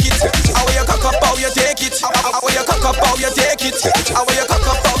take it. Away you cock up how you take it. Away you cock up how you take it. Away you cock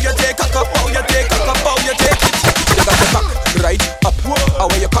up how you take, cock up how you take, cock up how you take it. You got to cock right up.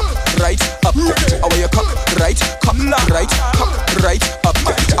 Away you cock right up. Away you cock right up. Away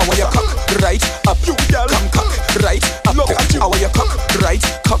you cock right up. Come cock right up. Away you cock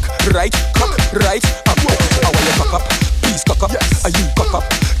right up. Away you cock up. Please cock up. You cock up.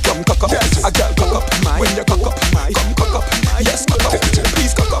 Come cock up. A girl cock up. When you cock up, come cock up. Yes, cock up.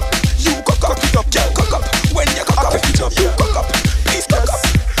 Please cock up. You cock up. Girl cock up. When you cock up, you cock up. Please cock up.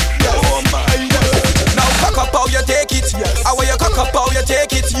 Oh my God. Now cock up how you take it. Away you cock up how you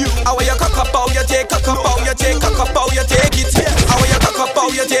take it. Away you cock up how you take, cock up how you take, cock up how you take it. Away you cock up how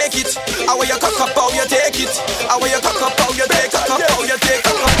you take it. Away you cock up how you take it. Away you cock up how you take, cock up how you take,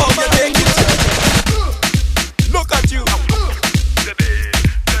 cock up how you take it. Look at you.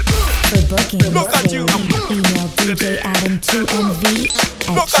 For booking, email DJ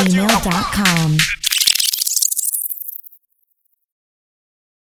Adam2MV@gmail.com.